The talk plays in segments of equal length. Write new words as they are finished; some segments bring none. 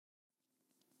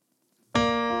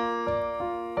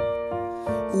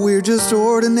We're just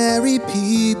ordinary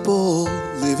people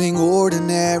living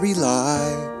ordinary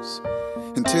lives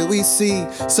until we see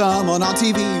someone on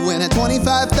TV win a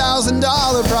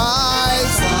 $25,000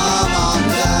 prize. Come on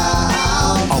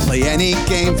down. I'll play any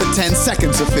game for 10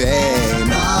 seconds of fame.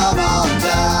 Come on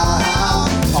down.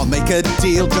 I'll make a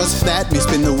deal, just let me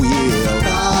spin the wheel.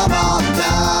 Come on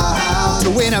down. To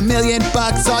win $1 million,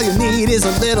 all you need is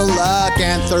a little luck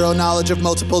and thorough knowledge of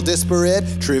multiple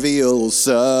disparate trivial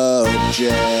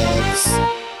subjects.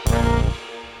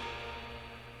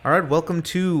 All right, welcome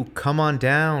to Come On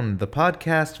Down, the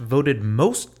podcast voted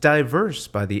most diverse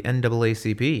by the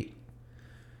NAACP.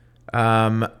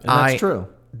 And that's true.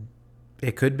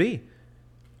 It could be.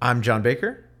 I'm John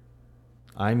Baker.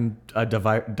 I'm a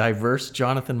diverse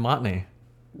Jonathan Motney.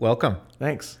 Welcome.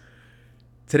 Thanks.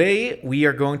 Today, we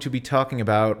are going to be talking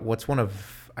about what's one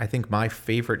of, I think, my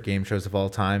favorite game shows of all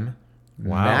time.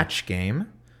 Wow. Match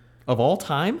Game. Of all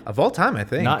time? Of all time, I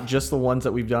think. Not just the ones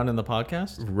that we've done in the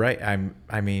podcast? Right.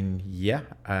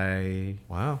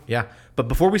 Wow. Yeah. But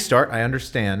before we start, I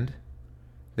understand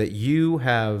that you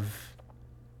have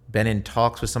been in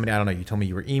talks with somebody. I don't know. You told me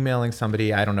you were emailing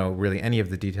somebody. I don't know really any of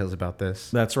the details about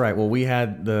this. That's right. Well, we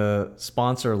had the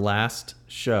sponsor last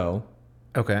show.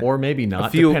 Okay. Or maybe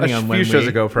not, depending on when we... A few shows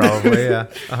ago, probably, yeah.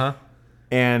 Uh-huh.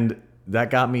 And that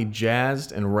got me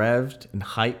jazzed and revved and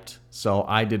hyped. So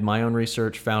I did my own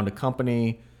research, found a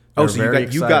company. Oh, so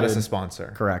you got us a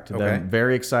sponsor. Correct. Okay. They're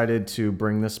very excited to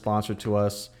bring this sponsor to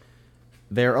us.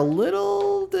 They're a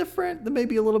little different,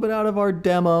 maybe a little bit out of our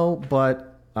demo,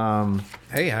 but...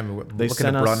 hey, I'm looking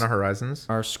to broaden our horizons.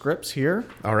 Our scripts here.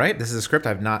 All right. This is a script.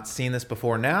 I've not seen this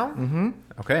before now. Mm-hmm.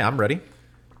 Okay, I'm ready.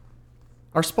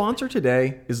 Our sponsor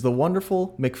today is the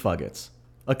wonderful McFuggets,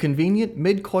 a convenient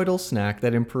mid-coital snack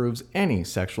that improves any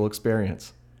sexual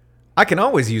experience. I can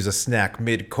always use a snack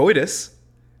mid-coitus.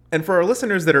 And for our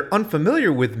listeners that are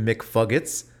unfamiliar with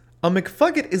McFuggets, a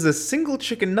McFugget is a single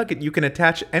chicken nugget you can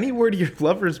attach anywhere to your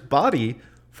lover's body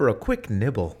for a quick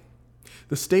nibble.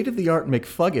 The state-of-the-art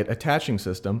McFugget attaching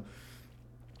system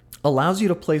allows you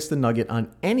to place the nugget on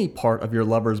any part of your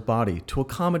lover's body to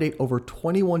accommodate over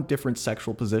 21 different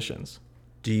sexual positions.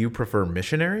 Do you prefer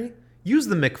missionary? Use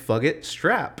the McFugget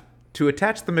strap to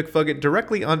attach the McFugget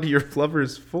directly onto your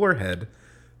lover's forehead.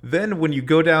 Then, when you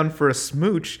go down for a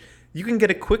smooch, you can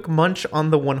get a quick munch on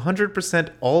the 100%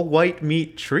 all-white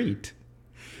meat treat.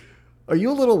 Are you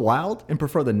a little wild and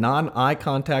prefer the non-eye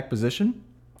contact position,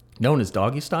 known as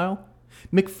doggy style?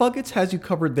 McFuggets has you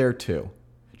covered there too.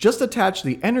 Just attach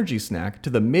the energy snack to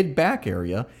the mid-back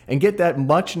area and get that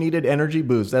much-needed energy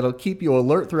boost that'll keep you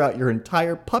alert throughout your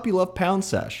entire puppy love pound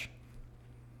sesh.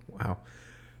 Wow.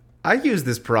 I use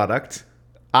this product.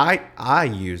 I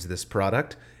use this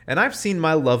product, and I've seen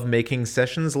my love-making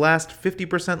sessions last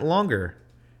 50% longer.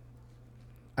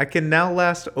 I can now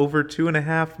last over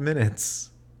 2.5 minutes.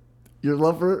 Your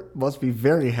lover must be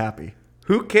very happy.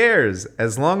 Who cares?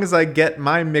 As long as I get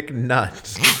my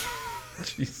McNut.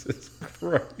 Jesus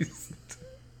Christ.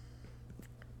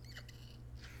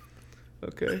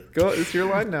 Okay, go. It's your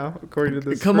line now, according to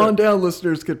this. Come script. on down,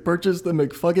 listeners could purchase the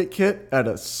McFugget kit at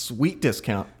a sweet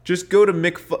discount. Just go to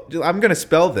I'm going to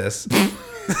spell this.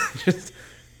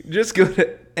 just go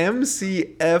to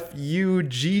MCFUGGET,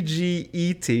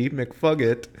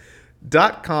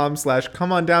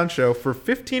 McFugget.com/comeondownshow for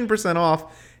 15%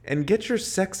 off and get your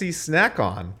sexy snack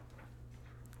on.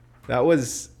 That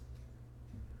was...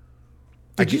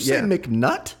 Did you say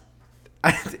McNut?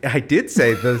 I did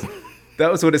say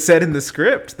that was what it said in the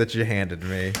script that you handed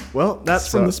me. Well, that's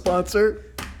from the sponsor.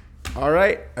 All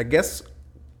right. I guess,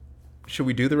 should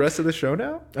we do the rest of the show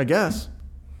now? I guess.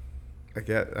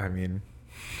 I mean,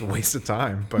 a waste of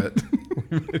time, but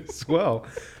we might as well.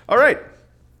 All right.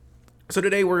 So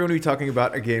today we're going to be talking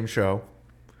about a game show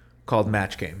called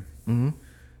Match Game. Mm-hmm.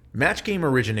 Match Game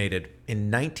originated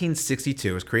in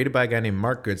 1962. It was created by a guy named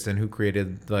Mark Goodson, who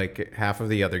created like half of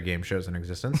the other game shows in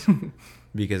existence.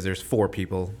 Because there's 4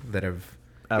 people that have...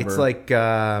 Ever. It's like...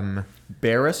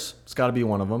 Barris. It's got to be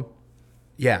one of them.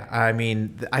 Yeah. I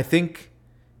mean, I think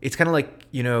it's kind of like,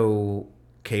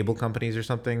 cable companies or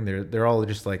something. They're all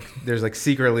just like... There's like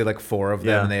secretly like 4 of them,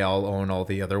 yeah. And they all own all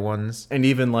the other ones. And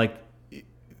even like...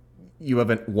 You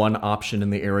have one option in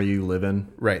the area you live in.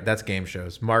 Right, that's game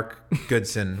shows. Mark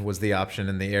Goodson was the option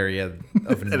in the area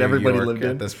of New everybody York lived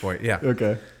at in? this point. Yeah.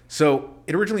 Okay. So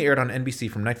it originally aired on NBC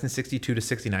from 1962 to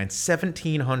 69,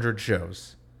 1,700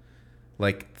 shows.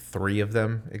 Like 3 of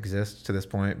them exist to this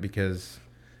point because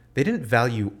they didn't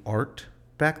value art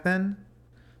back then.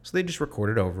 So they just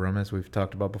recorded over them, as we've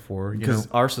talked about before. Because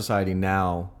our society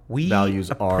now we values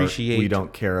art. appreciate We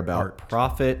don't care about art.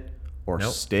 profit or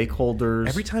Nope. stakeholders.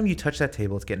 Every time you touch that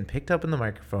table, it's getting picked up in the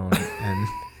microphone and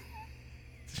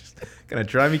it's just gonna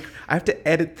drive me. I have to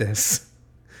edit this.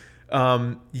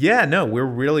 Yeah, no, we're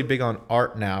really big on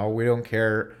art now. We don't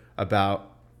care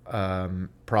about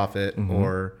profit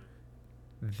or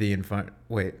the environment.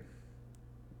 Wait,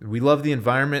 we love the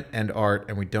environment and art,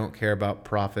 and we don't care about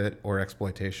profit or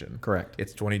exploitation. Correct.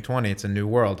 It's 2020. It's a new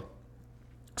world.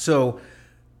 So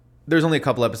there's only a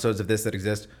couple episodes of this that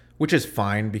exist, which is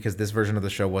fine because this version of the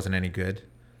show wasn't any good.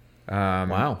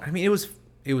 Wow. I mean, it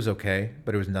was okay,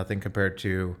 but it was nothing compared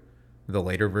to the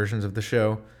later versions of the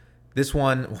show. This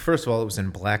one, well, first of all, it was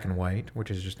in black and white,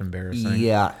 which is just embarrassing.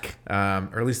 Yuck.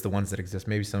 Or at least the ones that exist.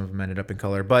 Maybe some of them ended up in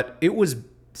color. But it was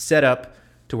set up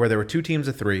to where there were 2 teams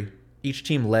of 3, each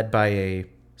team led by a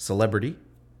celebrity.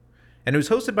 And it was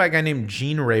hosted by a guy named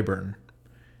Gene Rayburn.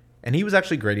 And he was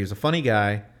actually great. He was a funny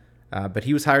guy. But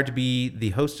he was hired to be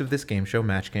the host of this game show,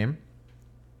 Match Game.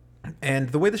 And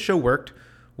the way the show worked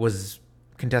was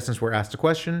contestants were asked a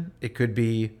question. It could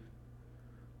be,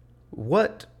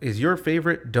 what is your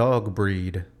favorite dog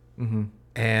breed? Mm-hmm.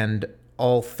 And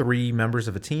all 3 members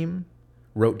of a team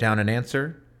wrote down an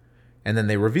answer. And then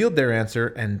they revealed their answer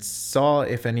and saw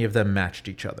if any of them matched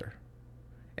each other.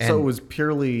 And So it was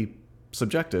purely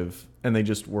subjective, and they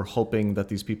just were hoping that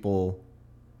these people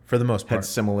for the most part, had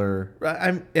similar.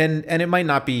 and it might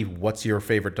not be what's your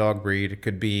favorite dog breed. It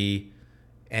could be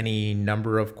any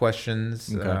number of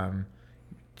questions.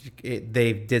 Okay.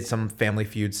 They did some Family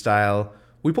Feud style.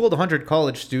 We pulled 100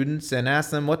 college students and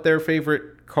asked them what their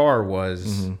favorite car was.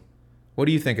 Mm-hmm. What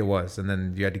do you think it was? And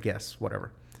then you had to guess,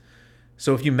 whatever.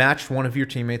 So if you matched one of your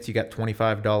teammates, you got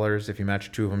 $25. If you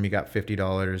matched 2 of them, you got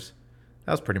 $50.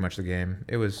 That was pretty much the game.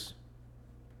 It was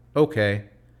okay.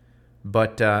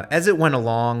 But as it went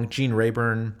along, Gene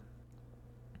Rayburn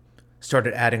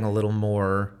started adding a little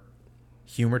more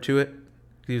humor to it.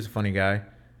 He was a funny guy.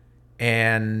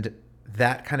 And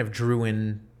that kind of drew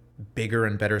in bigger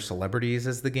and better celebrities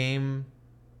as the game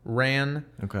ran.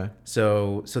 Okay.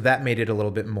 So that made it a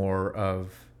little bit more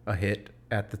of a hit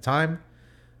at the time.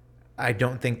 I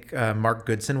don't think Mark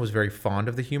Goodson was very fond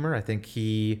of the humor. I think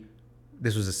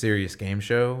this was a serious game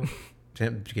show.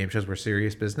 Game shows were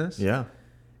serious business. Yeah.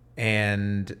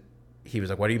 And he was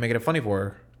like, what are you making it funny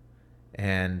for?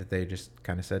 And they just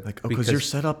kind of said, Like, because your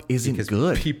setup isn't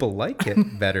good. People like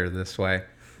it better this way.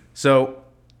 So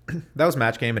that was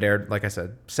Match Game. It aired, like I said,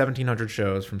 1,700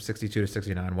 shows from 62 to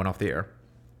 69 went off the air.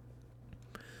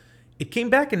 It came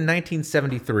back in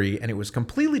 1973, and it was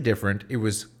completely different. It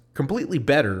was completely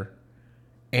better.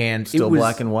 And Still it was,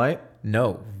 black and white?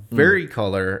 No, very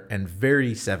color and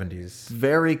very 70s.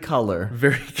 Very color.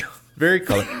 Very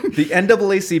color. The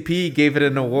NAACP gave it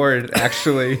an award,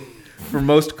 actually, for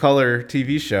most color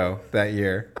TV show that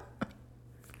year.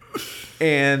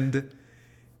 And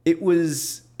it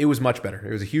was much better.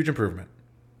 It was a huge improvement,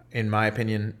 in my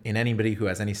opinion, in anybody who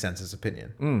has any sense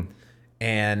opinion.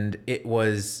 And it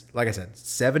was, like I said,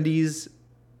 70s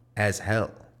as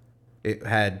hell. It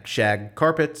had shag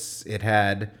carpets. It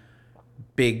had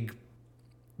big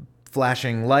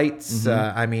flashing lights.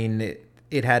 I mean,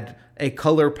 it had a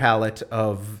color palette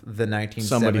of the 1970s.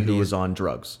 Somebody who was on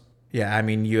drugs. Yeah, I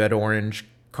mean, you had orange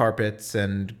carpets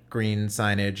and green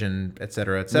signage and et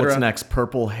cetera, et cetera. What's next?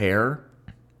 Purple hair?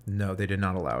 No, they did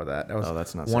not allow that. That was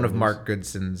that's not one of 70s. Mark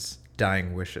Goodson's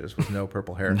dying wishes was no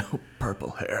purple hair. No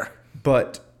purple hair.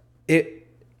 But it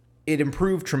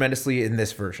improved tremendously in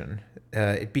this version.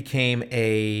 It became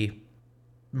a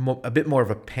bit more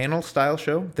of a panel style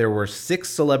show. There were 6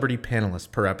 celebrity panelists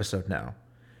per episode now,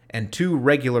 and 2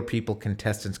 regular people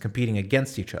contestants competing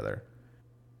against each other.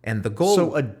 And the goal...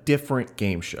 So a different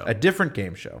game show. A different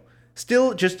game show.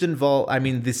 Still just involve... I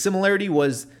mean, the similarity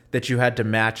was that you had to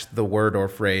match the word or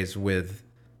phrase with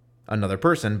another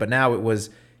person, but now it was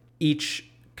each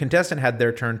contestant had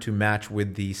their turn to match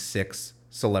with the 6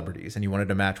 celebrities, and you wanted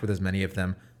to match with as many of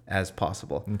them as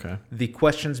possible. Okay. The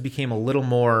questions became a little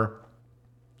more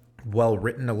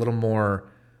well-written, a little more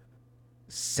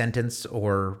sentence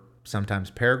or sometimes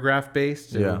paragraph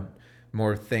based. Yeah.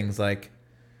 More things like,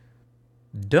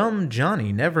 dumb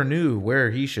Johnny never knew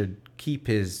where he should keep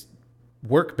his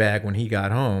work bag when he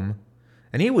got home.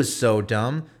 And he was so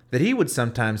dumb that he would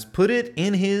sometimes put it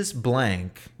in his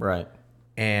blank. Right.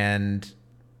 And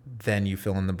then you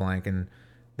fill in the blank. And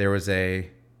there was a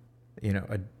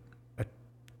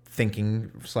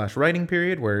thinking / writing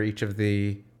period where each of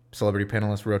the celebrity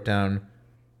panelists wrote down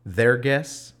their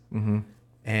guess. Mm-hmm.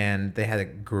 And they had a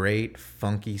great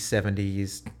funky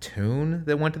 70s tune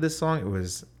that went to this song. It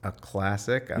was a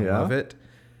classic. I love it.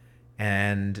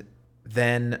 And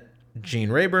then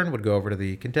Gene Rayburn would go over to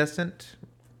the contestant,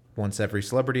 once every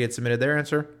celebrity had submitted their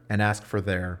answer, and ask for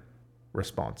their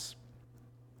response.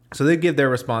 So they'd give their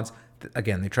response.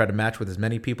 Again, they tried to match with as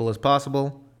many people as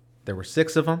possible. There were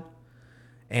 6 of them.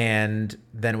 And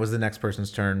then it was the next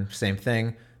person's turn. Same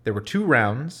thing. There were 2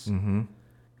 rounds. Mm-hmm.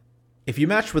 If you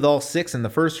matched with all 6 in the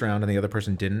first round and the other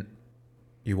person didn't,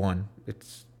 you won.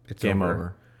 It's Game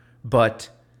over. But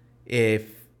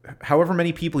if however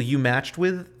many people you matched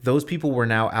with, those people were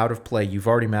now out of play. You've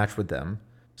already matched with them.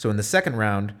 So in the second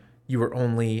round, you were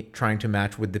only trying to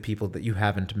match with the people that you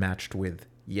haven't matched with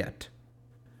yet.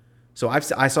 So I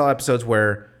saw episodes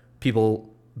where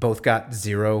people both got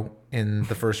 0 in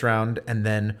the first round, and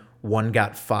then one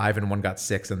got 5 and one got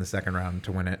 6 in the second round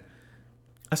to win it.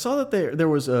 I saw that there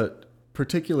was a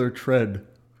particular trend.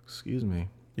 Excuse me.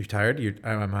 You tired?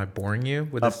 Am I boring you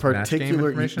with this A match game particular.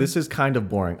 information? This is kind of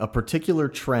boring. A particular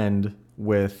trend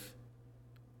with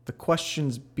the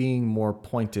questions being more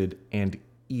pointed and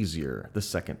easier the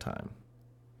second time.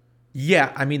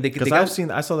 Yeah, I mean, Because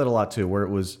I saw that a lot too, where it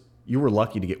was you were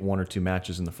lucky to get 1 or 2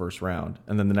 matches in the first round,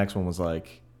 and then the next one was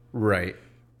like, right.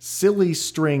 Silly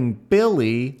String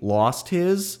Billy lost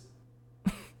his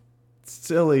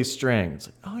silly string. It's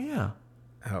like, oh yeah,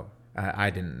 Oh, I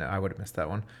didn't know. I would have missed that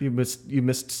one. you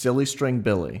missed Silly String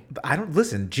Billy. But I don't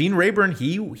listen. Gene Rayburn,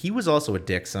 he was also a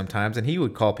dick sometimes, and he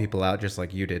would call people out just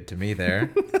like you did to me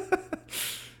there.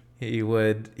 He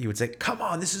would say, "Come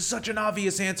on, this is such an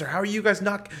obvious answer. How are you guys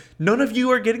not? None of you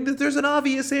are getting that. There's an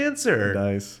obvious answer."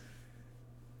 Nice.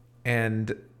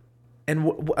 And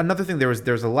another thing, there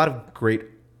was a lot of great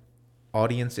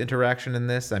audience interaction in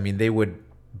this. I mean, they would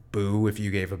boo if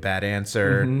you gave a bad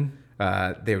answer.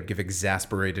 Mm-hmm. They would give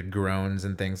exasperated groans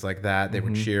and things like that. They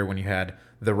would cheer when you had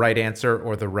the right answer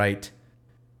or the right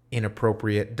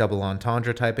inappropriate double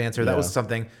entendre type answer. That Yeah. was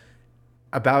something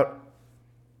about,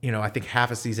 I think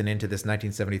half a season into this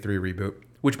 1973 reboot,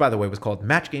 which, by the way, was called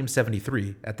Match Game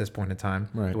 73 at this point in time.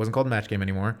 Right. It wasn't called Match Game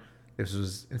anymore. This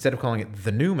was, instead of calling it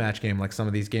the new Match Game like some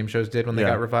of these game shows did when they Yeah.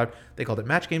 got revived, they called it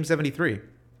Match Game 73,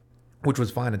 which was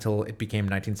fine until it became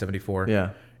 1974.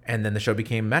 Yeah. And then the show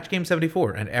became Match Game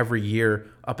 74. And every year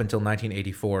up until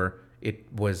 1984, it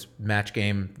was Match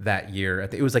Game that year.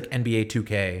 It was like NBA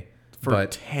 2K. For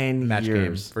but 10 Match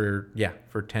years. Game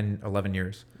for 10, 11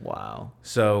 years. Wow.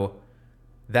 So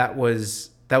that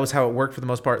was how it worked for the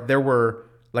most part. There were,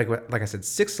 like I said,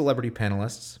 6 celebrity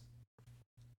panelists.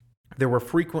 There were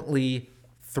frequently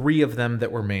 3 of them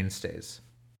that were mainstays.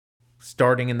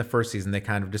 Starting in the first season, they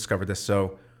kind of discovered this.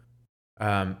 So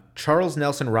Charles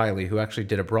Nelson Riley, who actually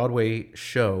did a Broadway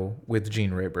show with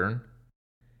Gene Rayburn,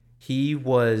 he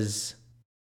was,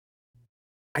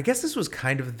 I guess this was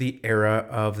kind of the era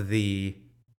of the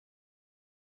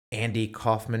Andy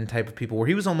Kaufman type of people, where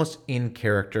he was almost in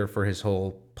character for his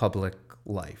whole public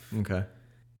life. Okay.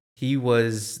 He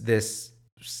was this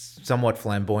somewhat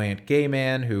flamboyant gay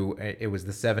man who, it was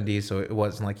the 70s, so it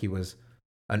wasn't like he was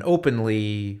an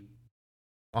openly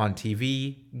on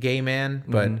TV gay man,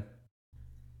 but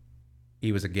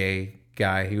he was a gay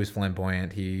guy. He was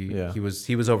flamboyant. He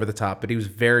was over the top, but he was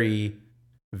very,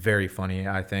 very funny,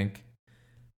 I think.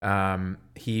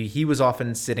 He was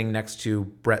often sitting next to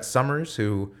Brett Summers,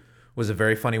 who was a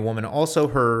very funny woman. Also,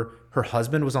 her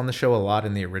husband was on the show a lot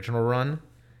in the original run,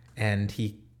 and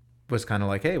he was kind of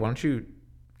like, "Hey, why don't you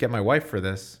get my wife for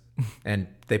this?" And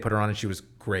they put her on, and she was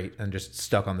great and just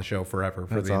stuck on the show forever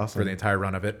for the entire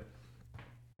run of it.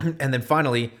 And then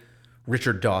finally,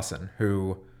 Richard Dawson,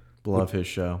 who Love his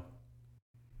show.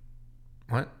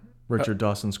 what? Richard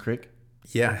Dawson's Creek.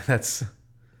 Yeah, Such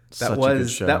a good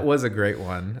show. that was a great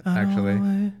one,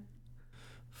 actually.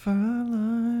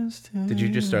 Did you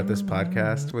just start this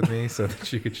podcast with me so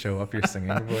that you could show up your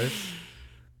singing voice?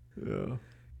 Yeah.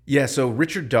 Yeah, so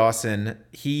Richard Dawson,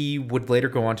 he would later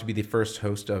go on to be the first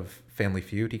host of Family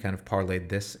Feud. He kind of parlayed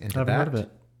this into I that. haven't heard of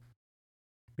it.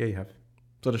 Yeah, you have. Is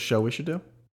that a show we should do?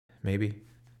 Maybe.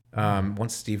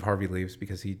 Once Steve Harvey leaves,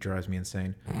 because he drives me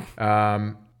insane.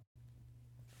 No,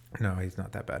 he's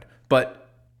not that bad. But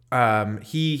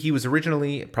he was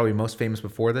originally probably most famous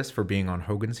before this for being on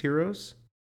Hogan's Heroes,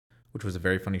 which was a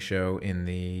very funny show in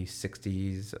the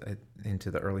 60s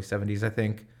into the early 70s, I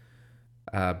think.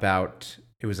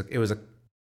 It was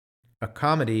a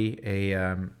comedy,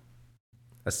 a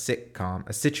sitcom,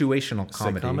 a situational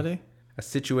comedy. A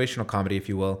situational comedy, if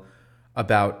you will,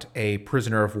 about a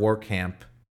prisoner of war camp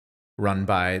run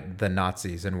by the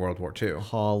Nazis in World War II.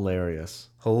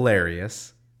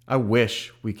 Hilarious. I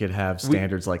wish we could have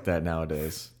standards like that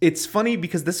nowadays. It's funny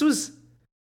because this was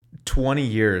 20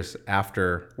 years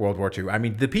after World War II. I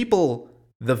mean,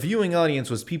 the viewing audience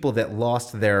was people that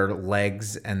lost their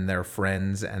legs and their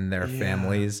friends and their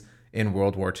families in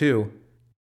World War II.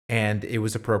 And it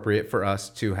was appropriate for us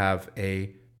to have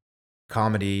a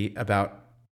comedy about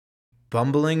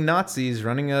bumbling Nazis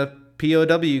running a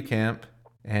POW camp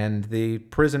and the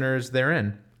prisoners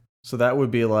therein. So that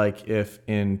would be like if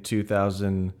in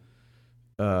 2000...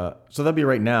 so that'd be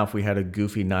right now if we had a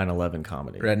goofy 9/11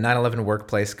 comedy. Right, 9/11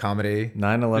 workplace comedy.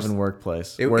 9/11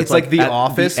 workplace. where It's like The at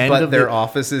Office, end but of their the-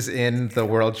 office is in the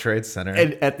World Trade Center.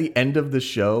 And at the end of the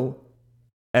show,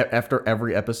 after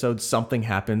every episode, something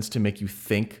happens to make you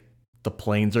think the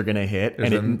planes are gonna hit,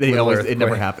 There's a and little it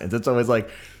never earthquake. happens. It's always like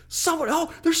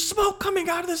there's smoke coming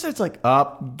out of this. It's like,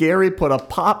 Gary put a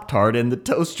Pop-Tart in the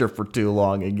toaster for too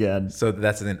long again. So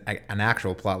that's an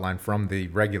actual plot line from the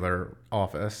regular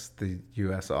office, the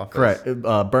U.S. office. Correct.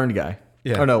 Burned guy.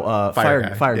 Yeah. Oh no,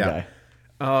 Fire fired guy.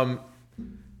 guy.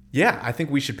 Yeah, I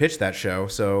think we should pitch that show.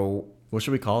 So, What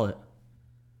should we call it?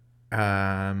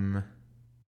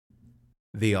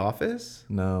 The Office?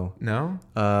 No. No?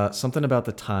 Something about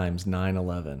the times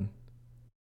 9/11.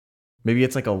 Maybe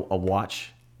it's like a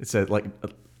watch. It said like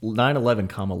 9/11,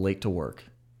 comma late to work.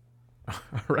 All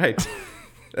right.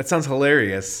 That sounds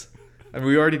hilarious. I mean,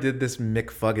 we already did this Mick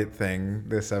Fugget thing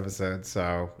this episode,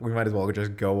 so we might as well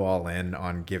just go all in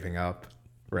on giving up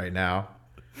right now.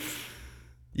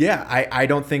 Yeah, I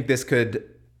don't think this could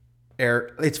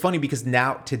air. It's funny because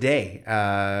today,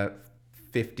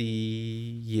 50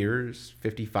 years,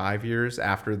 55 years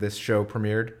after this show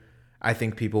premiered, I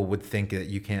think people would think that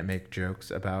you can't make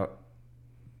jokes about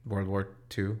World War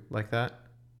II like that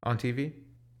on TV.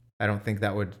 I don't think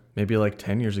that would... Maybe like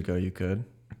 10 years ago you could.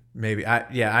 Maybe.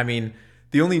 I mean,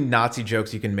 the only Nazi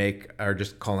jokes you can make are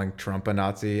just calling Trump a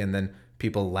Nazi and then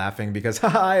people laughing because,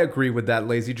 haha, I agree with that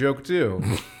lazy joke too.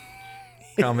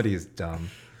 Comedy is dumb.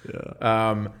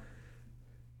 Yeah.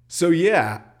 So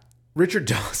yeah, Richard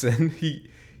Dawson,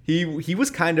 he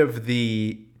was kind of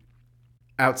the,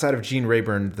 outside of Gene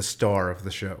Rayburn, the star of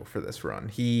the show for this run.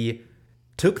 He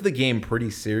took the game pretty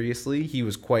seriously. He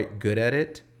was quite good at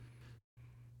it.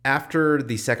 After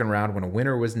the second round, when a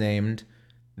winner was named,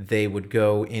 they would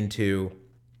go into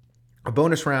a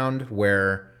bonus round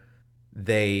where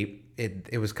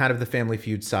it was kind of the Family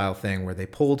Feud style thing where they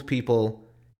polled people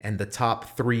and the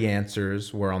top 3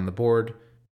 answers were on the board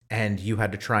and you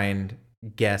had to try and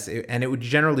guess. And it would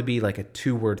generally be like a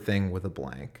 2-word thing with a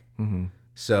blank. Mm-hmm.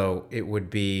 So it would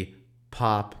be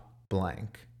pop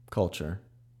blank. Culture.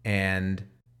 And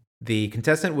the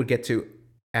contestant would get to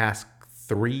ask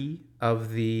 3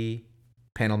 of the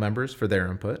panel members for their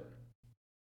input.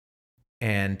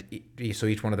 And so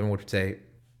each one of them would say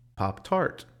Pop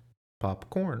Tart,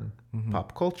 popcorn,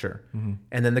 pop culture. Mm-hmm.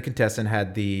 And then the contestant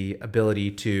had the ability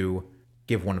to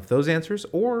give one of those answers,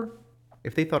 or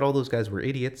if they thought all those guys were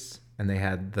idiots and they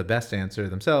had the best answer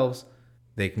themselves,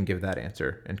 they can give that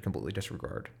answer and completely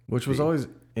disregard. Which was always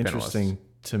interesting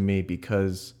to me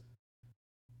because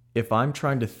if I'm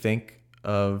trying to think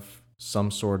of some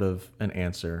sort of an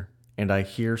answer and I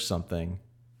hear something,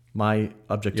 my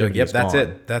objectivity is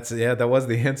gone. That's it. That was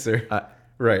the answer.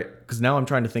 Right. Because now I'm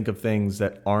trying to think of things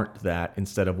that aren't that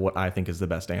instead of what I think is the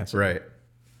best answer. Right.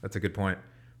 That's a good point.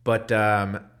 But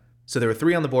so there were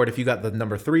 3 on the board. If you got the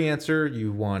number 3 answer,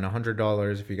 you won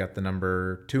 $100. If you got the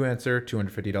number 2 answer,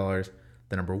 $250.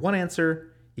 The number 1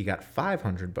 answer, you got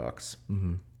 $500.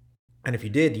 Mm-hmm. And if you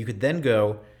did, you could then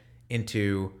go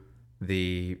into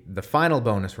the final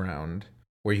bonus round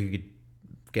where you could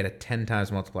get a 10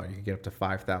 times multiplier. You could get up to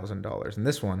 $5,000 in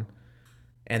this one.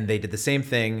 And they did the same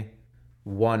thing,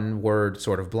 1 word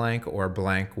sort of blank or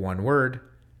blank 1 word.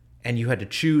 And you had to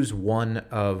choose one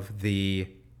of the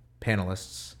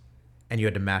panelists and you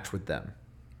had to match with them.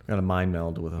 Got a mind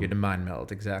meld with them. You had to mind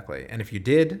meld, exactly. And if you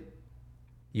did,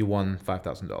 you won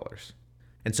 $5,000.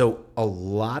 And so a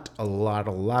lot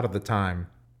of the time,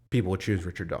 people would choose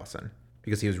Richard Dawson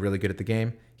because he was really good at the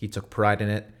game. He took pride in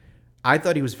it. I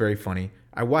thought he was very funny.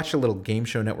 I watched a little Game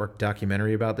Show Network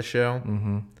documentary about the show.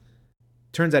 Mm-hmm.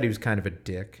 Turns out he was kind of a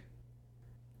dick.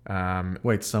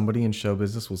 Wait, somebody in show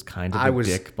business was kind of a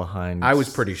dick behind I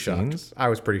was pretty scenes? shocked. I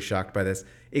was pretty shocked by this.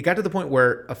 It got to the point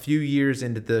where a few years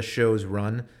into the show's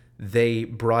run, they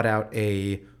brought out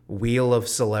a wheel of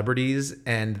celebrities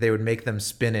and they would make them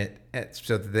spin it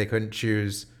so that they couldn't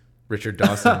choose Richard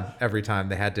Dawson every time.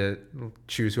 They had to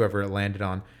choose whoever it landed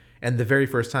on. And the very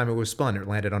first time it was spun, it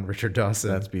landed on Richard Dawson.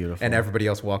 That's beautiful. And everybody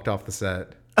else walked off the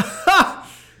set.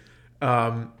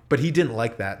 But he didn't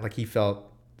like that. Like, he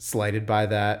felt slighted by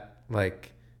that.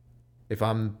 Like, if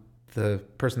I'm the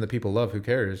person that people love, who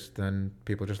cares? Then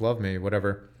people just love me,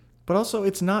 whatever. But also,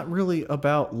 it's not really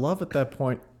about love at that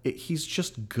point. he's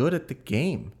just good at the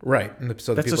game. Right. And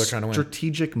so the That's people a are trying to win.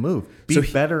 strategic move. Be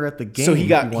better at the game. So he if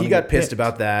got you wanna he got get pissed picked.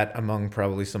 about that, among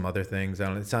probably some other things. I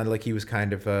don't know. It sounded like he was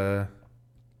kind of a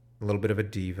little bit of a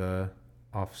diva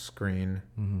off screen.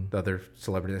 The other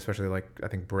celebrities, especially like I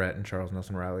think Brett and Charles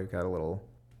Nelson Riley, got a little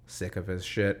sick of his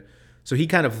shit. So he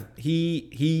kind of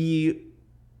he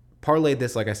parlayed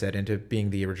this, like I said, into being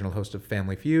the original host of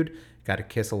Family Feud. Got to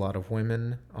kiss a lot of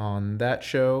women on that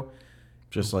show.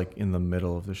 Just like in the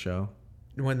middle of the show.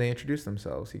 When they introduced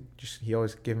themselves, he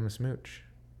always gave him a smooch.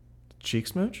 Cheek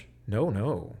smooch?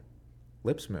 No,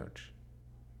 lip smooch.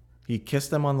 He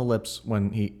kissed them on the lips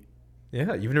when he...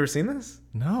 Yeah, you've never seen this?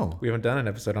 No. We haven't done an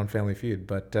episode on Family Feud,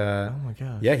 but Oh my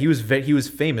gosh. yeah, he was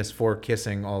famous for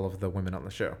kissing all of the women on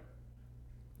the show.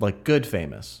 Like good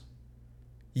famous.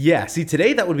 Yeah, see,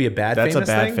 today that would be a bad That's a famous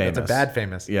bad thing. That's a famous. bad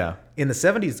famous. Yeah. In the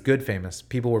 70s, good famous.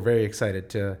 People were very excited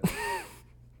to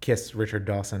kiss Richard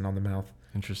Dawson on the mouth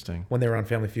Interesting. when they were on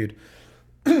Family Feud.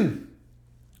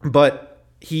 But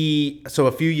so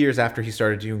a few years after he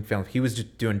started doing film, he was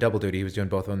just doing double duty. He was doing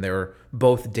both of them. They were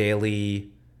both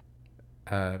daily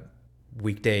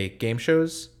weekday game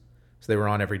shows. So they were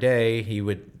on every day. He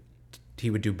would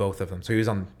do both of them. So he was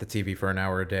on the TV for an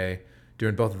hour a day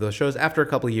doing both of those shows. After a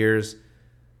couple of years,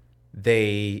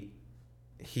 he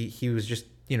was just,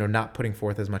 not putting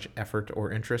forth as much effort or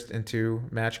interest into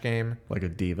Match Game. Like a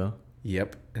diva.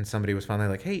 Yep. And somebody was finally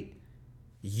like, hey,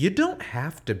 you don't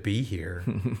have to be here.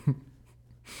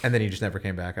 And then he just never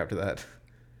came back after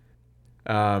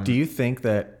that. Do you think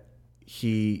that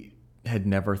he had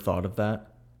never thought of that?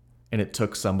 And it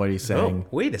took somebody saying, oh,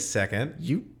 wait a second.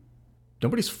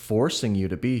 nobody's forcing you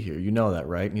to be here. You know that,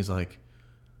 right? And he's like,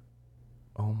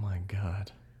 oh my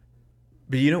God.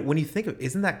 But when you think of,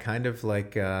 isn't that kind of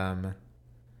like a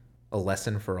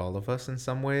lesson for all of us in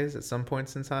some ways at some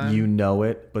points in time? You know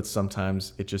it, but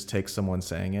sometimes it just takes someone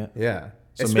saying it. Yeah.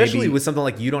 So Especially maybe- with something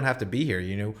like you don't have to be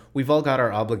here. We've all got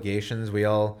our obligations. We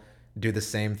all do the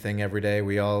same thing every day.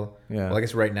 We all, Yeah. well, I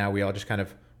guess right now we all just kind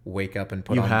of wake up and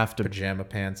put You on have to- pajama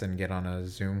pants and get on a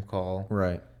Zoom call.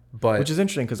 Right. But Which is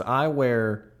interesting because I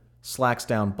wear slacks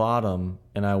down bottom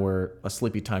and I wear a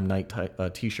Sleepy Time night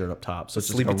t-shirt up top. So it's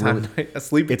Sleepy just Time night, a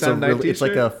Sleepy it's Time night t-shirt? It's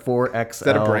like a 4XL. Is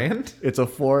that a brand? It's a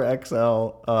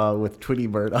 4XL with Tweety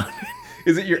Bird on it.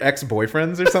 Is it your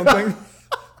ex-boyfriend's or something?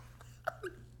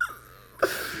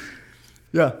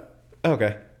 Yeah.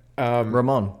 Okay.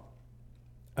 Ramon.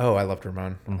 Oh, I loved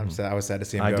Ramon. I'm sad. I was sad to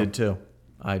see him go.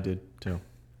 I did too.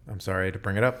 I'm sorry to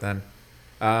bring it up then.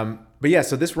 But yeah,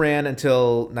 so this ran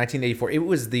until 1984. It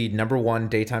was the #1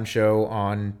 daytime show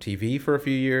on TV for a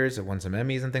few years. It won some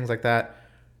Emmys and things like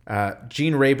that.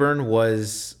 Gene Rayburn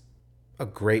was a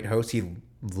great host. He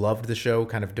loved the show,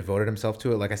 kind of devoted himself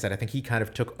to it. Like I said, I think he kind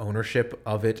of took ownership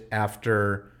of it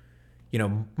after,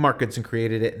 Mark Goodson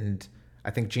created it. And I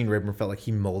think Gene Rayburn felt like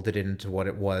he molded it into what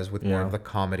it was with more Yeah. of the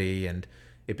comedy, and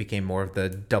it became more of the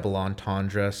double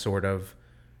entendre sort of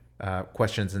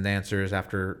questions and answers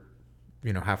after,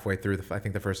 halfway through I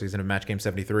think the first season of Match Game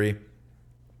 73.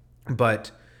 But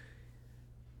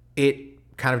it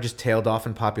kind of just tailed off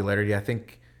in popularity. I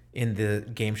think in the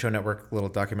Game Show Network little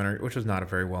documentary, which was not a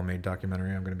very well made documentary,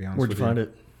 I'm going to be honest Where'd with you you. find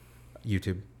it?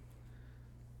 YouTube.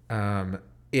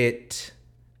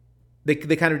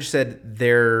 They kind of just said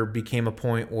there became a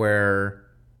point where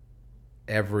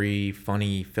every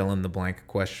funny fill in the blank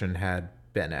question had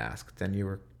been asked, and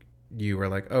you were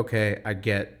like, okay, I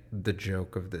get the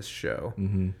joke of this show.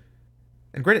 Mm-hmm.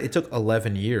 And granted, it took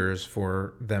 11 years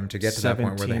for them to get to that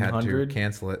point where they had to 1700?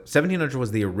 cancel it. 1700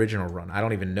 was the original run. I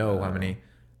don't even know how many.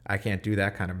 I can't do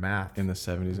that kind of math. In the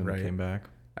 70s when Right. it came back.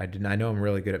 I know I'm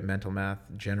really good at mental math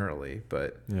generally,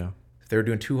 but Yeah. if they were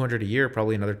doing 200 a year,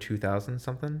 probably another 2,000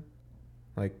 something.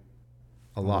 Like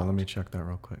a lot. Let me check that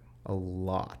real quick. A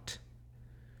lot.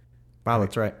 Wow,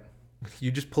 that's right.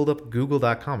 You just pulled up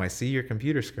google.com. I see your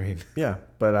computer screen. Yeah,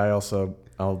 but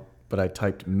I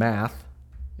typed math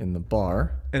in the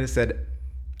bar. And it said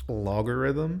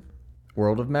logarithm.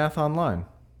 World of Math Online.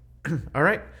 All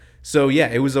right. So yeah,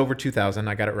 it was over 2,000.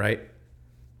 I got it right.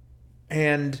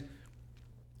 And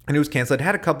it was canceled. It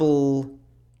had a couple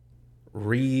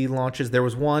relaunches. There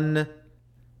was one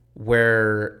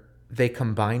where they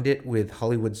combined it with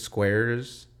Hollywood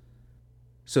Squares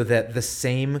so that the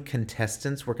same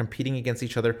contestants were competing against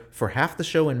each other for half the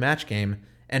show in Match Game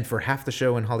and for half the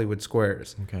show in Hollywood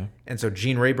Squares. Okay. And so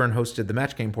Gene Rayburn hosted the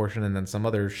Match Game portion, and then some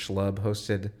other schlub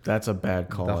hosted That's a bad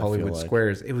call. the Hollywood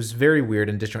Squares. It was very weird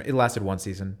and disjointed. It lasted one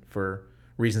season for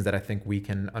reasons that I think we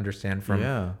can understand from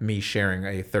Yeah. me sharing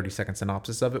a 30-second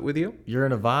synopsis of it with you. You're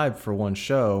in a vibe for one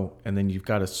show, and then you've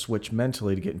got to switch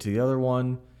mentally to get into the other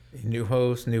one. New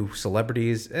hosts, new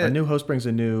celebrities. A new host brings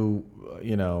a new,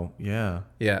 yeah.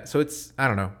 Yeah, so it's, I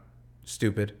don't know,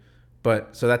 stupid.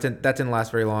 But so that didn't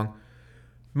last very long.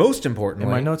 Most importantly,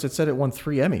 In my notes, it said it won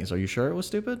 3 Emmys. Are you sure it was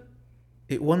stupid?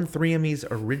 it won 3 Emmys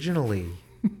originally.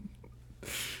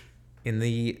 In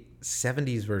the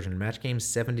 70s version, Match Game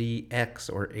 70X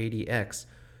or 80X.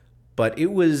 But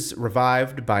it was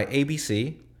revived by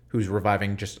ABC, who's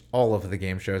reviving just all of the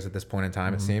game shows at this point in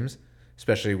time, it seems.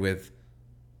 Especially with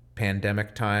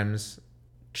pandemic times.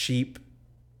 Cheap,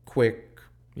 quick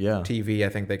Yeah. TV, I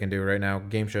think they can do right now.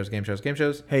 Game shows.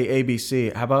 Hey,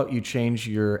 ABC, how about you change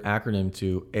your acronym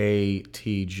to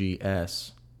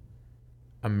ATGS?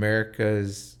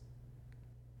 America's...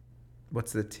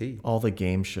 What's the T? All the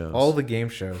game shows. All the game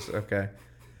shows. Okay.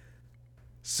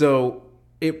 So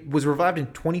it was revived in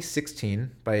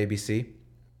 2016 by ABC,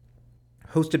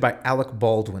 hosted by Alec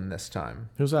Baldwin this time.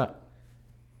 Who's that?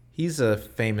 He's a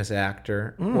famous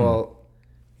actor. Well,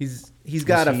 he's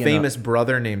got a he in famous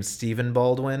brother named Stephen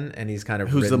Baldwin, and he's kind of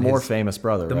Who's the ridden more his- famous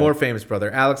brother? the right? more famous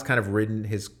brother. Alex kind of ridden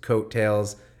his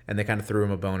coattails, and they kind of threw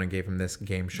him a bone and gave him this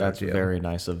game show That's deal. very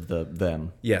nice of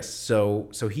them. Yes, so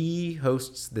he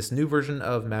hosts this new version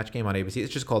of Match Game on ABC.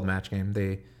 It's just called Match Game.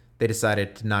 They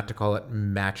decided not to call it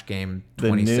Match Game The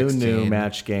 2016. new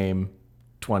Match Game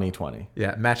 2020.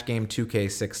 Yeah, Match Game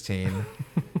 2K16.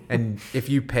 And if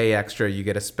you pay extra, you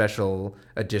get a special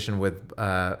edition with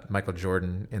Michael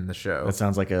Jordan in the show. That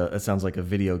sounds like a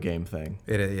video game thing.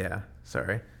 It is, yeah.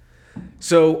 Sorry.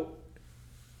 So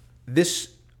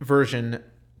this version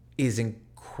is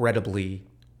incredibly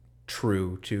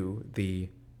true to the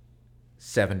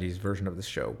 70s version of the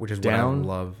show, which is what I Down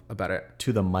love about it.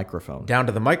 To the microphone. Down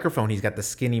to the microphone. He's got the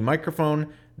skinny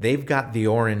microphone. They've got the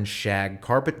orange shag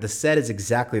carpet. The set is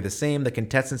exactly the same. The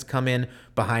contestants come in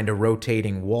behind a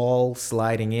rotating wall,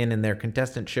 sliding in their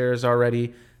contestant chairs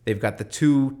already. They've got the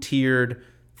 2-tiered,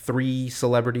 3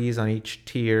 celebrities on each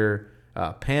tier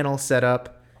panel set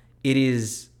up. It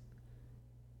is,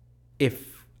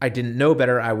 if I didn't know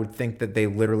better, I would think that they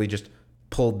literally just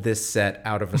pulled this set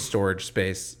out of a storage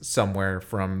space somewhere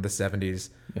from the 70s.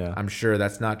 Yeah. I'm sure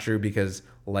that's not true because,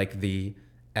 like the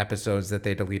episodes that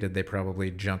they deleted, they probably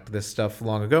junked this stuff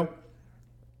long ago.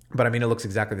 But I mean, it looks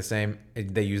exactly the same.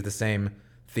 They use the same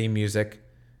theme music.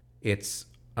 It's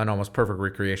an almost perfect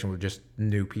recreation with just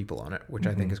new people on it, which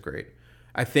I think is great.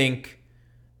 I think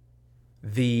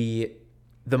the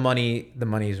money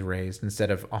is raised. Instead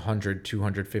of $100,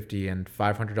 $250, and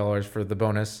 $500 for the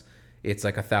bonus, it's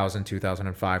like $1,000, $2,000,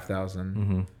 and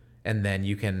 $5,000, and then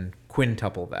you can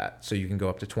quintuple that, so you can go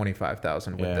up to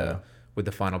 $25,000 with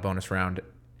the final bonus round,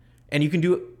 and you can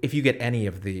do, if you get any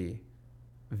of the,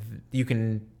 you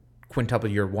can quintuple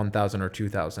your 1,000 or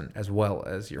 2,000 as well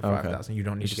as your 5,000. You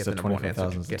don't need It's to get just the the number one answer.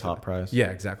 25,000 is the top prize.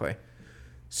 Yeah, exactly.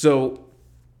 So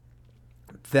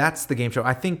that's the game show.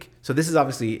 I think so. This is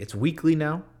obviously, it's weekly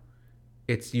now.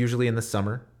 It's usually in the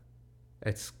summer.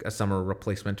 It's a summer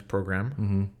replacement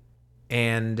program.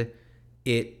 And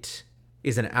it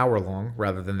is an hour long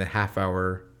rather than the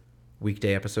half-hour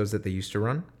weekday episodes that they used to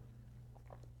run.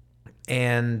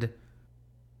 And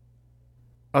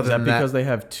other Is that than because that, they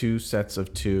have 2 sets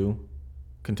of 2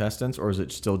 contestants, or is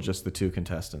it still just the 2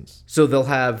 contestants? so they'll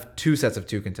have 2 sets of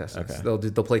 2 contestants. Okay.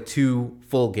 They'll play 2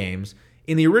 full games.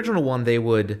 In the original one, they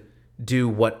would do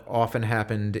what often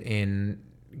happened in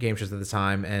game shows at the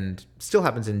time, and still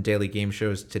happens in daily game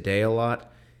shows today a lot,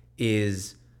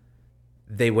 is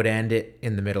they would end it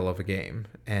in the middle of a game,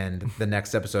 and the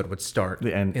next episode would start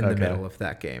in the middle of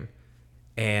that game.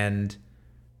 And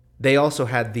they also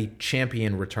had the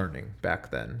champion returning back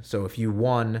then. So if you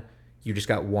won, you just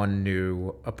got one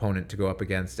new opponent to go up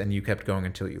against, and you kept going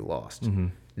until you lost.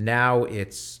 Now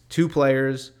it's 2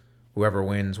 players. Whoever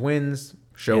wins.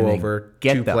 Show And they over.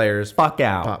 get 2 the players. fuck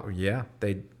out. Yeah,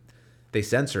 they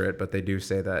censor it, but they do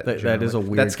say that. That is generally. a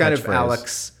weird That's kind of catchphrase.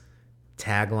 Alex's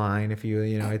tagline. If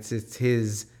it's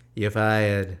his. You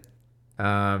fired.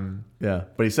 Yeah,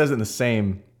 but he says it in the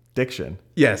same diction.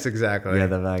 Yes, exactly. Get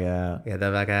the fuck out. Get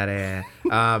the fuck out of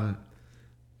here.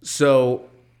 So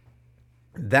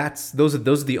those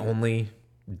are the only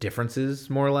differences,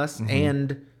 more or less,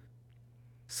 and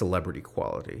celebrity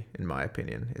quality, in my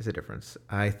opinion, is a difference.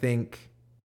 I think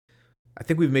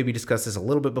we've maybe discussed this a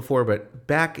little bit before, but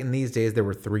back in these days, there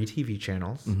were 3 TV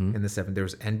channels in the 70s. There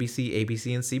was NBC,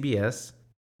 ABC, and CBS.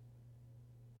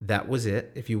 That was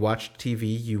it. If you watched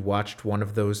TV, you watched one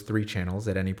of those 3 channels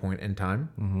at any point in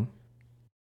time.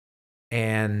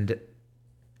 And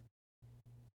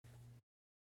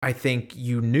I think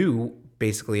you knew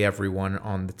basically everyone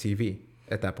on the TV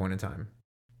at that point in time.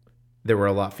 There were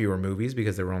a lot fewer movies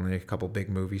because there were only a couple big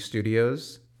movie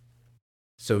studios.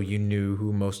 So you knew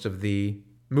who most of the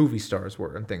movie stars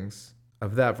were and things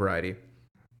of that variety.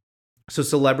 So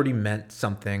celebrity meant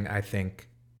something, I think,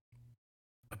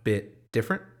 a bit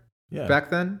different back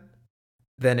then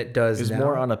than it does It's now.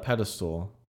 more on a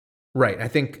pedestal. Right. I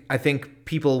think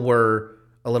people were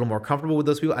a little more comfortable with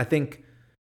those people. I think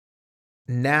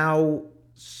now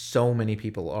so many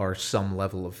people are some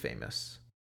level of famous.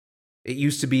 It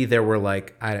used to be there were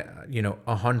like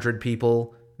 100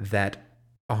 people that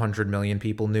 100 million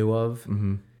people knew of,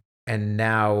 Mm-hmm. and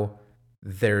now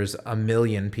there's 1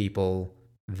 million people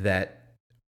that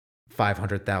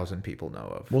 500,000 people know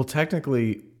of. Well,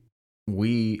 technically,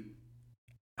 we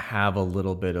have a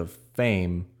little bit of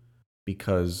fame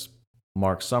because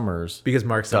Mark Summers Because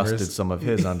Mark dusted Summers, some of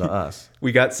his onto us.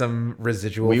 we got some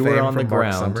residual We fame were on from the Mark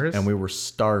ground Summers. and we were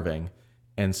starving,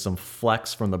 and some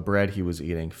flecks from the bread he was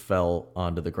eating fell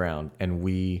onto the ground, and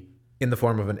we in the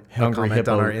form of a Hungry comment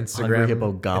Hippo, on our Instagram, Hungry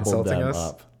Hippo gobbled insulting them us.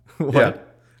 up. Yeah,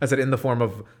 I said in the form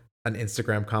of an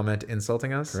Instagram comment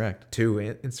insulting us. Correct. 2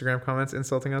 Instagram comments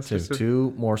insulting us. just to-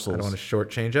 Two I morsels. don't want to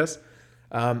shortchange us.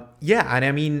 Yeah, and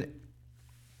I mean,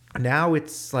 now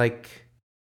it's like,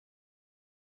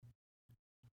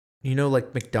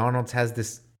 like McDonald's has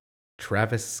this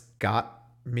Travis Scott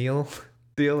meal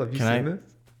deal. Have you Can seen I- this?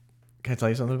 Can I tell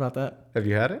you something about that? Have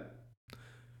you had it?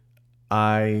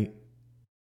 I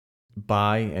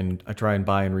try and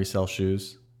buy and resell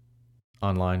shoes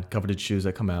online, coveted shoes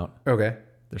that come out. Okay.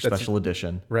 They're That's- special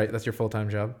edition. Right. That's your full-time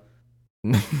job.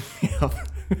 Yep.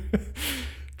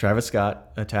 Travis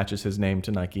Scott attaches his name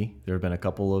to Nike. There have been a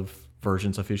couple of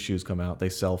versions of his shoes come out. They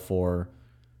sell for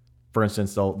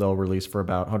instance, they'll release for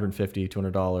about $150,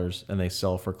 $200, and they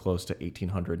sell for close to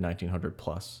 $1,800, $1,900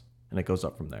 plus, and it goes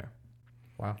up from there.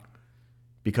 Wow.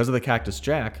 Because of the Cactus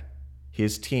Jack,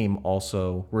 his team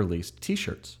also released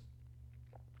T-shirts.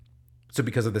 So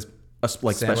because of this,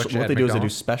 Like Sandwich special, what at they do is they do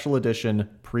McDonald's? special edition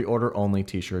pre-order only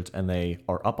T-shirts, and they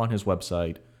are up on his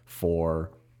website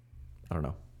for, I don't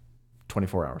know,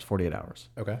 24 hours, 48 hours.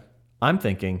 okay. I'm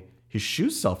thinking his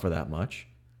shoes sell for that much.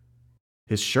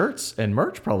 His shirts and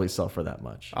merch probably sell for that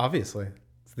much. Obviously.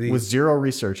 It's the- With zero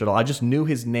research at all. I just knew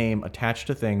his name attached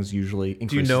to things usually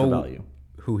increases know- the value.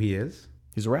 who he is?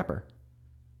 He's a rapper.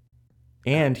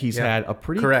 And he's Yeah. had a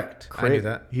pretty Correct. I knew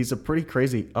that. He's a pretty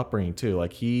crazy upbringing too.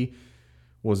 Like he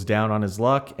was down on his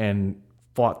luck and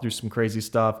fought through some crazy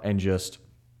stuff and just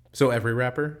So every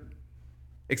rapper,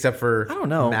 except for I don't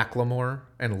know. Macklemore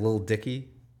and Lil Dicky.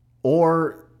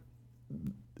 or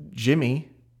Jimmy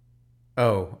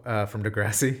From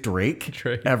Degrassi. Drake.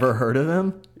 Drake. Ever heard of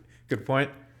him? Good point.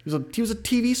 He was a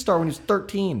TV star when he was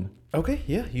 13. Okay,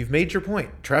 yeah, you've made your point.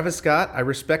 Travis Scott, I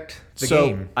respect the so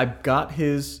game. I got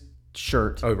his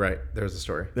shirt. Oh, right. There's a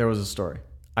story. There was a story.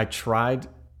 I tried.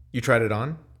 You tried it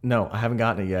on? No, I haven't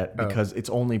gotten it yet because it's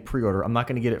only pre-order. I'm not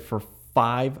going to get it for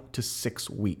 5 to 6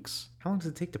 weeks. How long does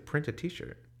it take to print a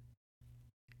t-shirt?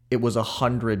 It was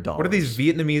 $100. What are these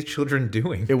Vietnamese children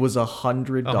doing? It was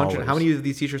 $100. 100. How many of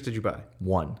these t-shirts did you buy?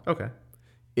 One. Okay.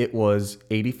 It was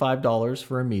 $85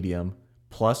 for a medium,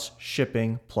 plus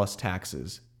shipping, plus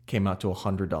taxes. Came out to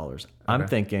 $100. I'm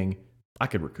thinking I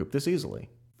could recoup this easily.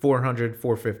 400,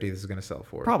 450 this is going to sell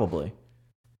for. Probably.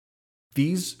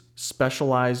 These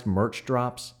specialized merch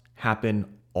drops happen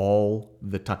all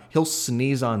the time. He'll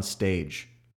sneeze on stage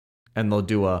and they'll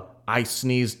do I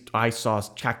saw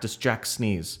Cactus Jack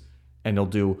sneeze. And he'll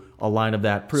do a line of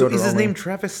that. So Pre-order is his only. name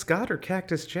Travis Scott or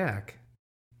Cactus Jack?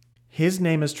 His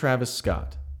name is Travis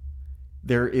Scott.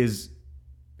 There is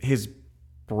his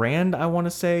brand, I want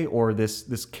to say, or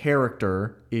this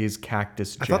character is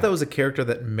Cactus Jack. I thought that was a character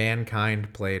that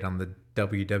Mankind played on the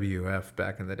WWF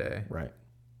back in the day. right.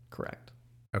 Correct.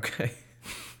 Okay.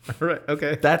 All right.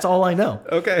 Okay. That's all I know.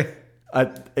 Okay.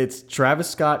 It's Travis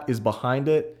Scott is behind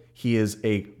it. He is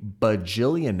a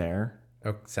bajillionaire,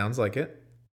 Oh, sounds like it.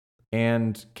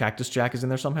 and Cactus Jack is in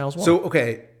there somehow as well. So,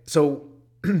 okay. So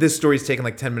this story's taken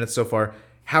like 10 minutes so far.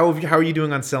 How are you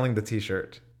doing on selling the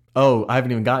t-shirt? oh, I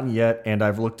haven't even gotten it yet, and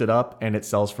I've looked it up, and it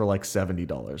sells for like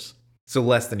 $70. So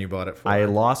less than you bought it for. I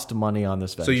lost money on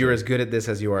this venture. So you're as good at this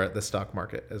as you are at the stock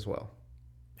market as well.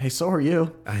 Hey, so are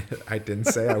you? I didn't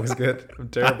say I was good. I'm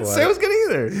terrible Say I at was good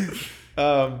either.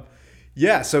 it.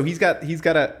 Yeah, so he's got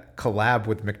a collab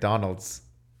with McDonald's.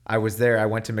 I was there. I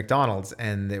went to McDonald's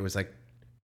and it was like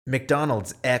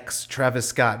McDonald's X Travis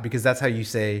Scott, because that's how you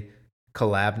say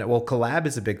collab. Now, well, collab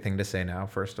is a big thing to say now,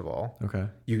 first of all. Okay.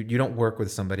 You don't work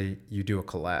with somebody, you do a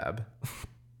collab.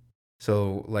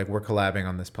 So like we're collabing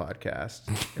on this podcast.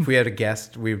 If we had a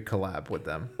guest, we would collab with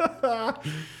them.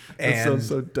 That sounds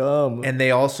so dumb. And they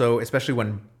also, especially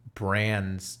when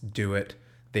brands do it,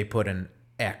 they put an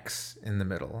X in the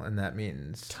middle, and that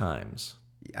means Times.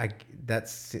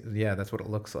 That's what it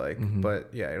looks like. Mm-hmm. But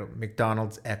yeah,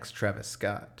 McDonald's X Travis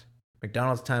Scott.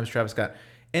 McDonald's times Travis Scott.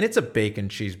 And it's a bacon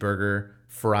cheeseburger,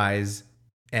 fries,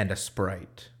 and a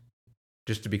Sprite.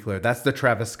 Just to be clear, that's the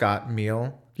Travis Scott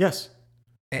meal. Yes.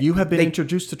 And You have been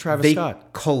introduced to Travis they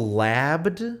Scott.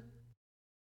 collabed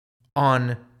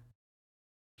on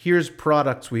here's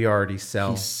products we already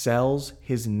sell. He sells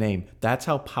his name. That's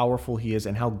how powerful he is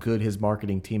and how good his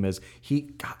marketing team is.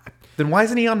 God, Then why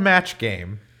isn't he on Match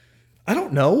Game? I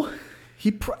don't know.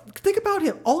 Think about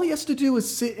him. All he has to do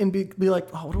is sit and be like,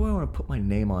 oh, what do I want to put my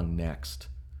name on next?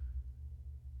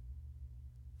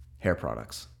 Hair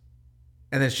products.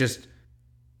 And it's just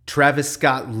Travis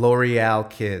Scott L'Oreal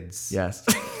Kids. Yes.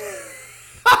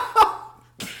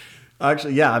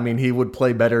 Actually, yeah. I mean, he would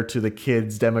play better to the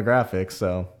kids' demographic.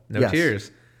 So No yes.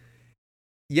 tears.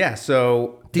 Yeah,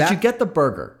 so Did you get the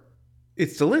burger?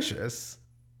 It's delicious.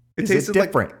 Is it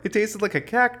different? It tasted like a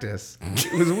cactus.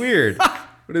 It was weird,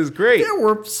 but it was great. There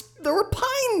were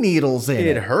pine needles in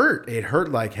it. It hurt. It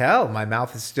hurt like hell. My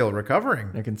mouth is still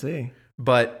recovering. I can see.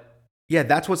 But yeah,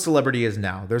 that's what celebrity is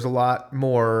now. There's a lot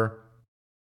more.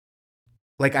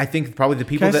 Like, I think probably the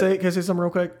people Can I say something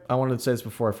real quick? I wanted to say this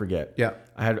before I forget. Yeah.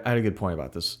 I had a good point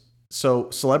about this.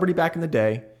 So celebrity back in the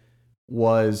day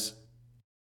was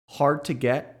hard to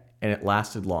get and it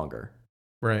lasted longer.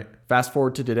 Right. Fast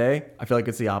forward to today, I feel like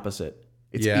it's the opposite.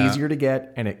 It's easier to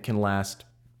get and it can last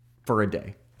for a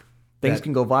day. Things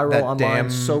can go viral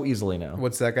online so easily now.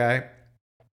 What's that guy